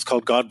talking about is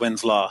called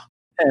Godwin's Law.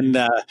 And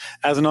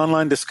as an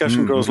online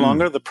discussion grows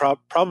longer, the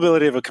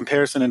probability of a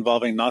comparison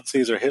involving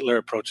Nazis or Hitler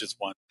approaches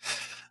 1.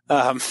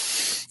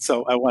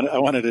 So I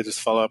wanted to just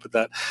follow up with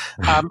that.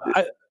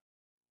 I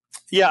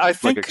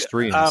think like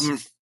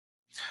extremes.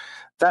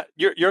 That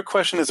your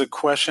question is a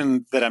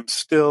question that I'm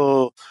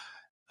still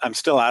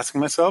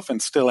asking myself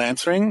and still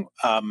answering,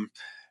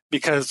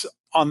 because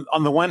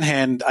on the one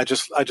hand, I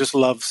just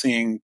love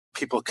seeing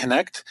people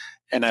connect,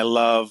 and I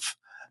love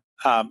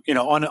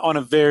on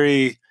a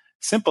very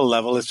simple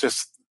level, it's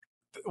just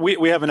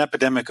we have an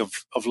epidemic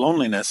of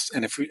loneliness,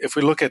 and if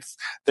we look at,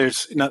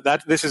 there's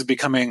that this is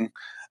becoming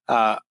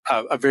a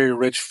very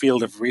rich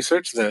field of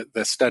research,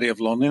 the study of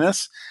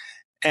loneliness.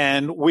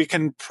 And we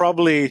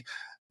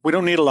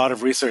don't need a lot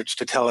of research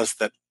to tell us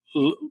that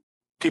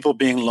people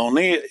being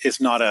lonely is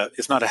not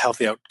a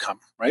healthy outcome,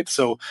 right?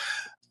 So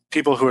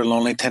people who are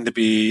lonely tend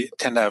to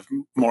have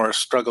more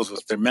struggles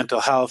with their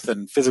mental health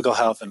and physical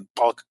health and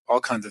all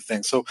kinds of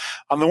things. So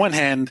on the one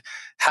hand,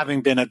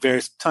 having been at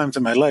various times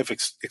in my life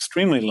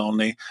extremely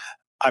lonely,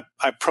 I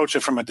approach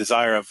it from a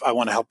desire of I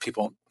want to help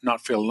people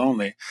not feel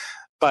lonely.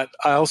 But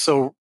I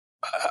also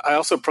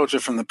approach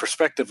it from the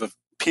perspective of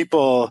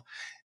people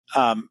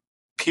um,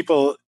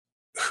 people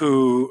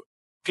who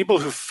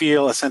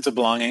feel a sense of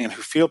belonging and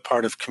who feel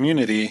part of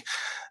community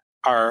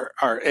are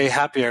A,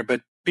 happier,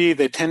 but B,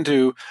 they tend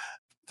to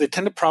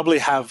probably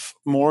have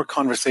more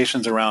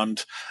conversations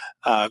around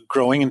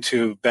growing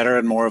into better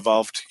and more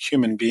evolved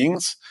human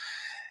beings,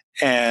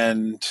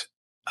 and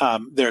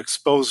they're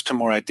exposed to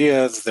more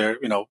ideas. They're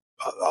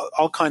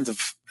all kinds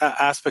of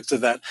aspects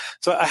of that.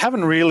 So I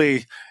haven't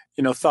really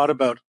thought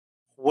about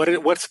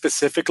what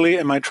specifically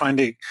am I trying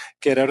to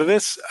get out of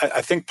this.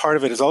 I think part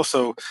of it is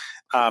also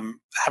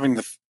having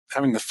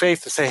the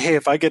faith to say, hey,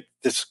 if I get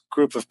this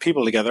group of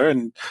people together,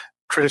 and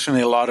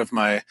traditionally a lot of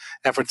my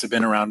efforts have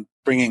been around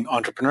bringing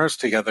entrepreneurs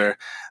together,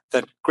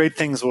 that great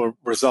things will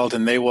result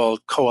and they will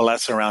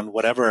coalesce around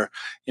whatever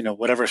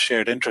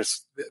shared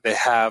interests they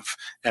have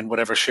and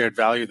whatever shared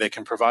value they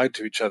can provide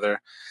to each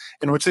other.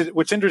 And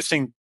what's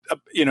interesting,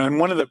 and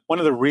one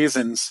of the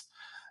reasons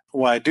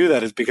why I do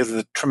that is because of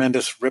the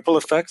tremendous ripple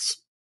effects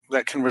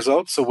that can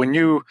result. So when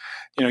you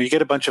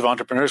get a bunch of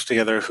entrepreneurs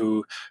together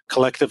who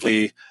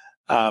collectively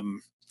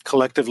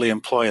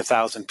employ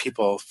 1,000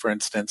 people, for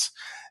instance,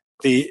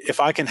 if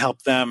I can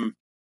help them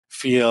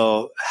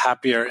feel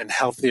happier and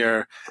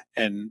healthier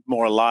and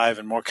more alive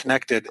and more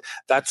connected,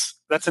 that's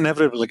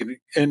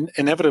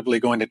inevitably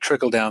going to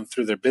trickle down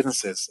through their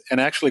businesses. And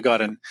I actually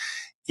got an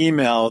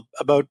email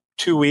about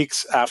 2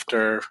 weeks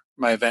after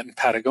my event in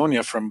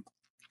Patagonia from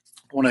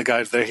one of the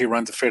guys there. He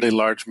runs a fairly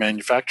large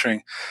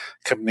manufacturing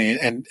company,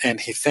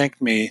 and he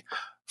thanked me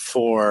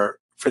for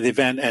the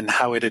event and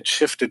how it had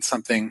shifted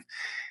something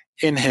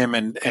in him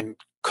and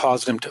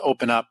caused him to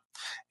open up,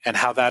 and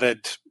how that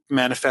had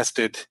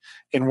manifested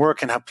in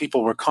work, and how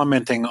people were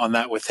commenting on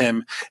that with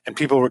him, and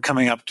people were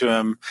coming up to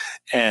him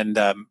and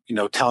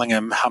telling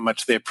him how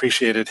much they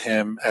appreciated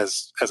him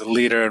as a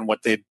leader and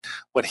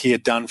what he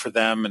had done for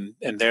them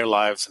and their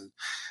lives,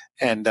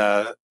 and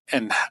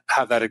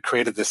how that had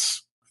created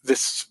this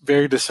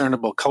very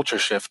discernible culture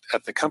shift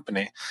at the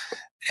company.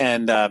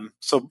 And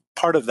so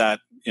part of that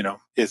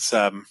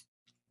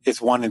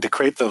is wanting to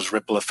create those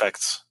ripple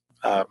effects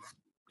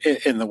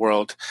in the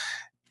world.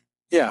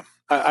 Yeah.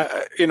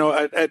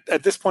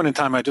 At this point in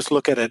time, I just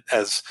look at it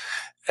as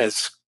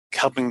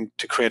helping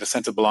to create a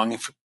sense of belonging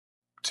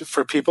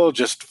for people,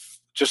 just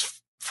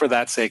for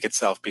that sake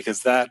itself,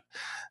 because that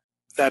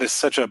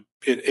is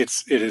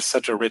it is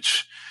such a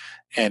rich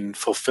and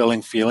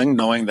fulfilling feeling,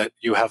 knowing that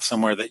you have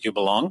somewhere that you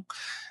belong,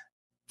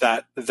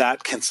 that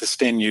can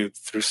sustain you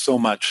through so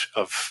much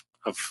of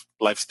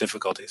life's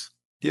difficulties.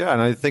 Yeah,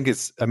 and I think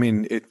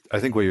I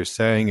think what you're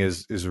saying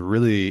is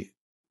really,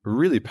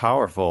 really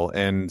powerful.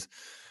 And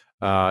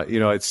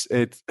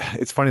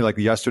it's funny. Like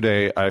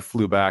yesterday, I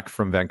flew back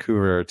from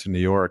Vancouver to New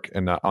York,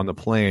 and on the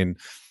plane,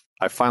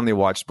 I finally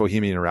watched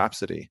Bohemian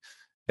Rhapsody.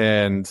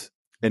 And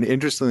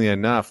interestingly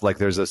enough, like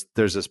there's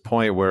this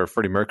point where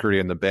Freddie Mercury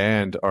and the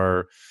band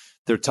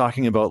they're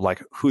talking about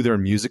like who their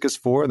music is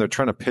for, and they're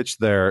trying to pitch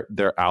their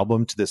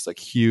album to this like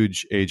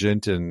huge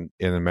agent in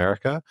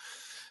America.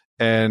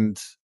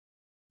 And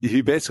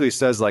he basically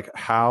says like,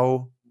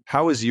 how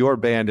is your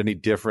band any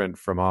different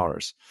from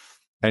ours?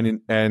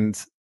 And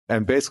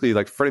basically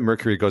like Freddie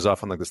Mercury goes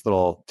off on like this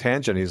little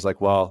tangent. He's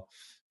like, all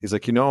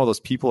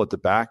those people at the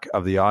back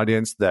of the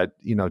audience that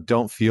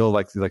don't feel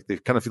like they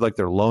kind of feel like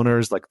they're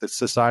loners, like the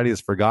society has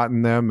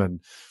forgotten them,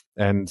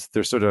 and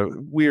they're sort of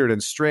weird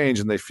and strange,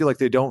 and they feel like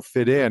they don't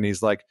fit in.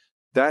 He's like,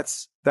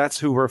 that's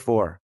who we're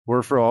for.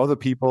 We're for all the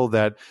people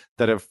that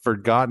have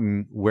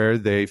forgotten where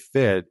they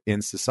fit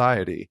in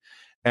society.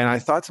 And I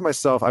thought to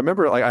myself, I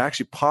remember like I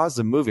actually paused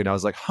the movie and I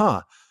was like,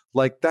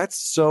 like that's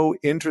so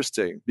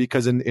interesting,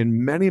 because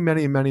in many,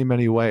 many, many,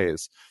 many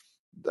ways,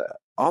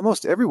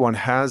 almost everyone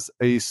has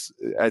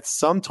at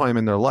some time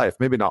in their life,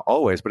 maybe not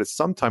always, but at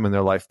some time in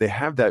their life, they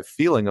have that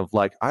feeling of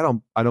like, I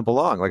don't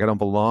belong. Like I don't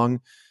belong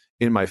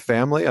in my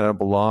family. I don't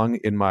belong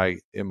in my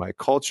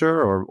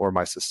culture or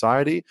my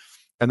society.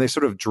 And they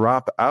sort of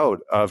drop out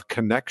of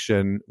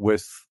connection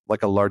with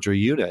like a larger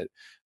unit.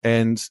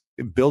 And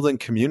building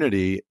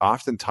community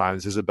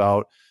oftentimes is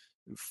about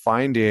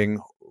finding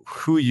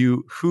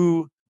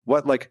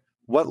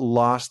what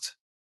lost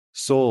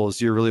souls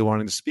you're really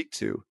wanting to speak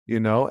to,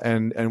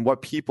 and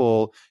what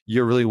people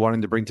you're really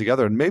wanting to bring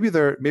together. And maybe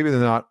they're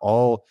not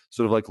all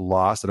sort of like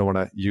lost. I don't want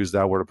to use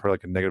that word or put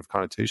like a negative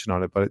connotation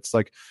on it, but it's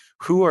like,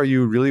 who are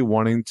you really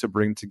wanting to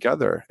bring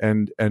together?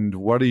 And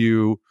what are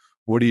you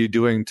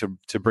doing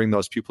to bring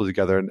those people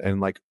together? And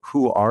like,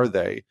 who are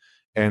they?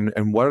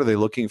 And what are they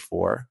looking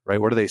for,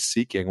 right? What are they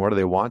seeking? What are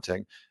they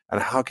wanting?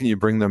 And how can you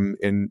bring them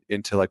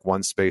into like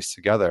one space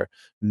together,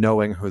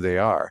 knowing who they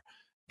are?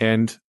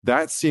 And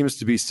that seems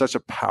to be such a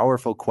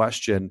powerful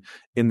question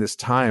in this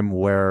time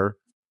where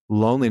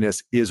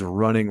loneliness is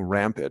running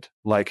rampant.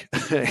 Like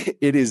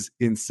it is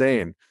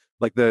insane.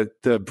 Like the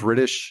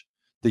British,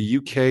 the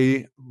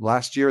UK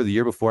last year or the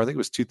year before, I think it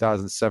was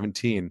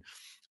 2017,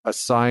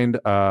 assigned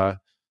a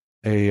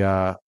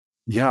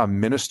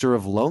minister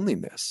of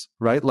loneliness,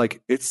 right?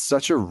 Like it's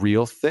such a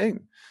real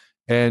thing.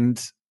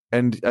 And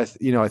I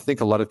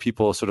think a lot of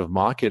people sort of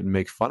mock it and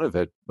make fun of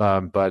it,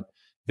 but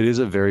it is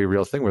a very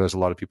real thing where there's a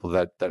lot of people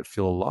that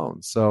feel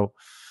alone. So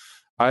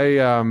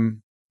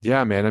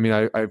yeah, man. I mean,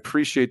 I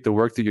appreciate the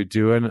work that you're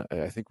doing.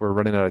 I think we're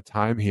running out of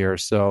time here.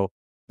 So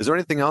is there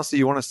anything else that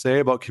you want to say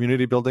about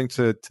community building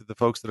to the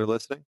folks that are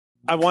listening?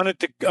 I wanted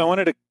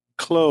to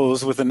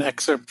close with an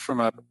excerpt from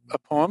a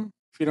poem,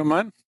 if you don't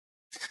mind.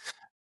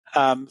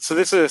 So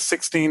this is a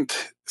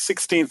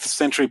 16th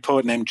century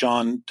poet named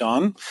John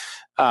Donne.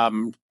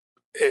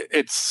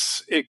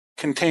 It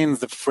contains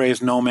the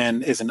phrase "No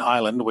man is an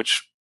island,"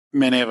 which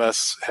many of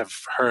us have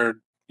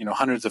heard,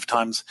 hundreds of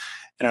times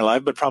in our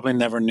life, but probably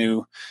never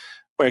knew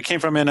where it came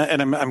from. And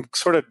I'm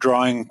sort of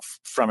drawing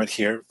from it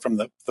here, from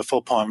the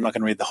full poem. I'm not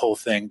going to read the whole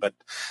thing, but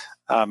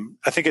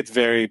I think it's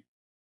very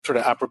sort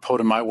of apropos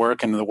to my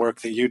work and the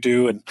work that you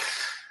do,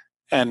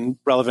 and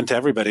relevant to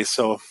everybody.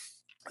 So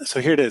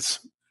here it is.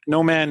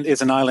 No man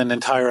is an island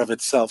entire of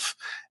itself.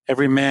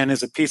 Every man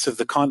is a piece of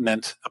the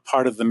continent, a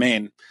part of the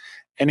main.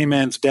 Any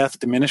man's death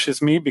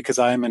diminishes me because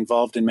I am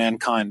involved in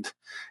mankind,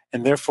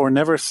 and therefore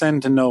never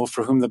send to know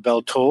for whom the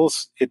bell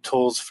tolls, it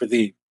tolls for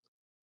thee.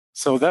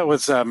 So that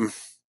was,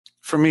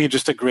 for me,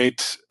 just a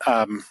great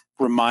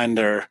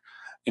reminder,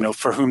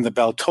 for whom the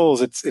bell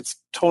tolls. It's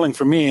tolling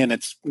for me, and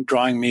it's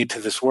drawing me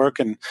to this work,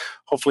 and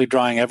hopefully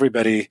drawing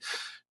everybody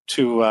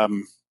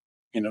to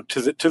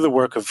to the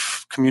work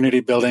of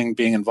community building,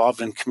 being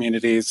involved in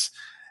communities,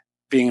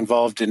 being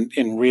involved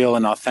in real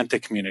and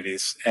authentic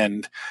communities,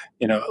 and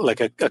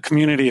like a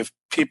community of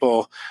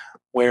people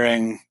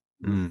wearing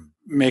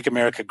Make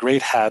America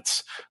Great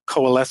hats,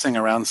 coalescing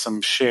around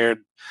some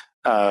shared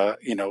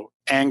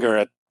anger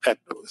at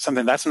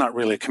something that's not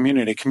really a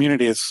community.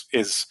 Community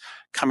is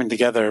coming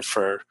together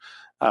for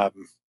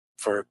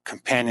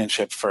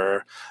companionship,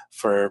 for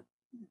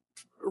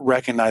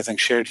recognizing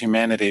shared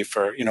humanity,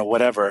 for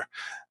whatever.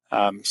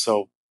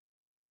 So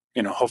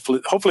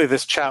hopefully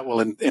this chat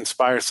will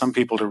inspire some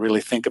people to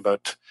really think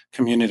about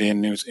community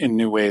in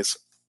new ways.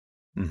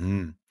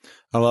 Mm-hmm.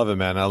 I love it,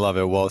 man. I love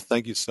it. Well,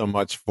 thank you so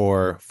much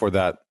for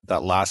that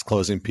last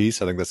closing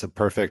piece. I think that's a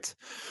perfect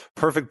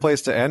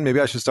place to end. Maybe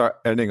I should start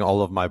ending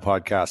all of my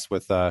podcasts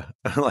with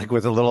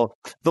with the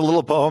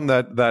little poem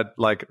that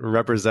like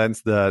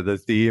represents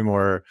the theme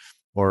or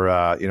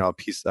a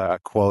piece, a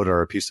quote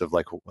or a piece of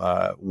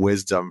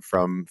wisdom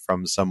from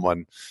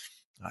someone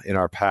in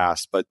our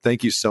past. But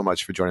thank you so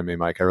much for joining me,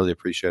 Mike. I really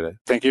appreciate it.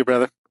 Thank you,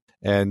 brother.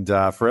 And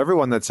for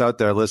everyone that's out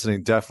there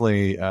listening,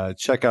 definitely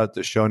check out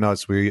the show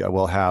notes. We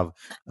will have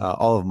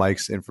all of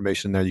Mike's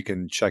information there. You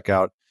can check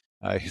out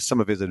some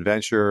of his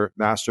adventure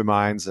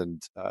masterminds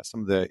and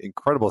some of the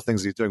incredible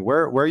things he's doing.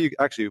 Where are you,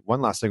 actually,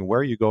 one last thing, where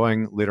are you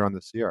going later on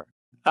this year?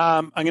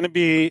 I'm going to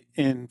be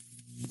in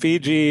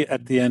Fiji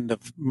at the end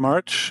of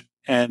March,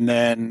 and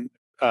then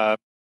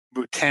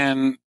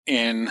Bhutan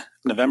in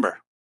November.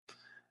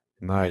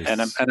 Nice. And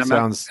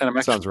I'm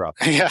sounds rough.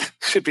 Yeah,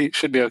 should be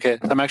okay.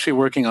 I'm actually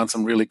working on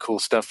some really cool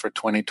stuff for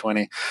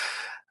 2020.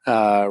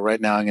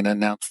 Right now, I'm going to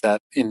announce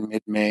that in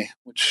mid-May,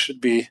 which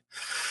should be.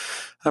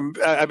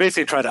 I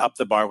basically try to up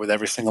the bar with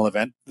every single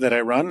event that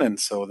I run, and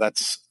so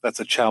that's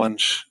a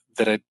challenge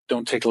that I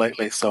don't take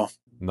lightly. So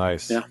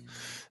nice. Yeah.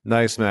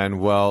 Nice, man.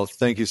 Well,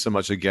 thank you so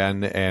much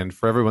again. And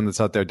for everyone that's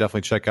out there,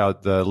 definitely check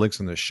out the links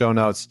in the show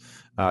notes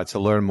to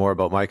learn more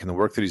about Mike and the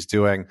work that he's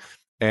doing.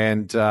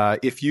 And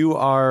if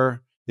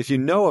you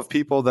know of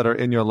people that are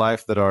in your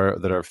life that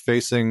are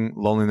facing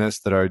loneliness,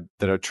 that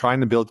are trying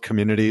to build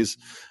communities,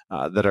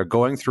 that are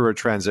going through a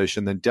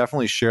transition, then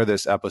definitely share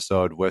this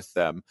episode with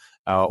them,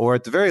 or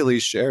at the very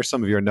least, share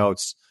some of your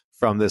notes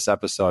from this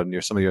episode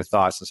and some of your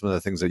thoughts and some of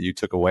the things that you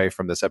took away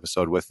from this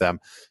episode with them,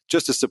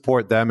 just to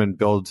support them and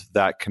build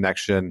that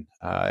connection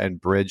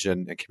and bridge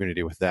and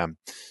community with them.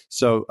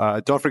 So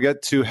don't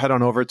forget to head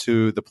on over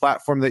to the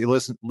platform that you're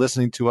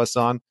listening to us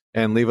on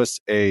and leave us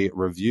a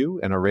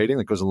review and a rating.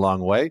 That goes a long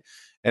way.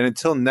 And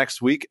until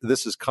next week,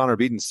 this is Connor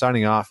Beaton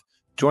signing off.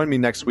 Join me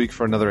next week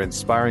for another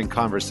inspiring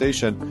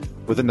conversation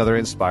with another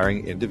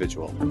inspiring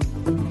individual.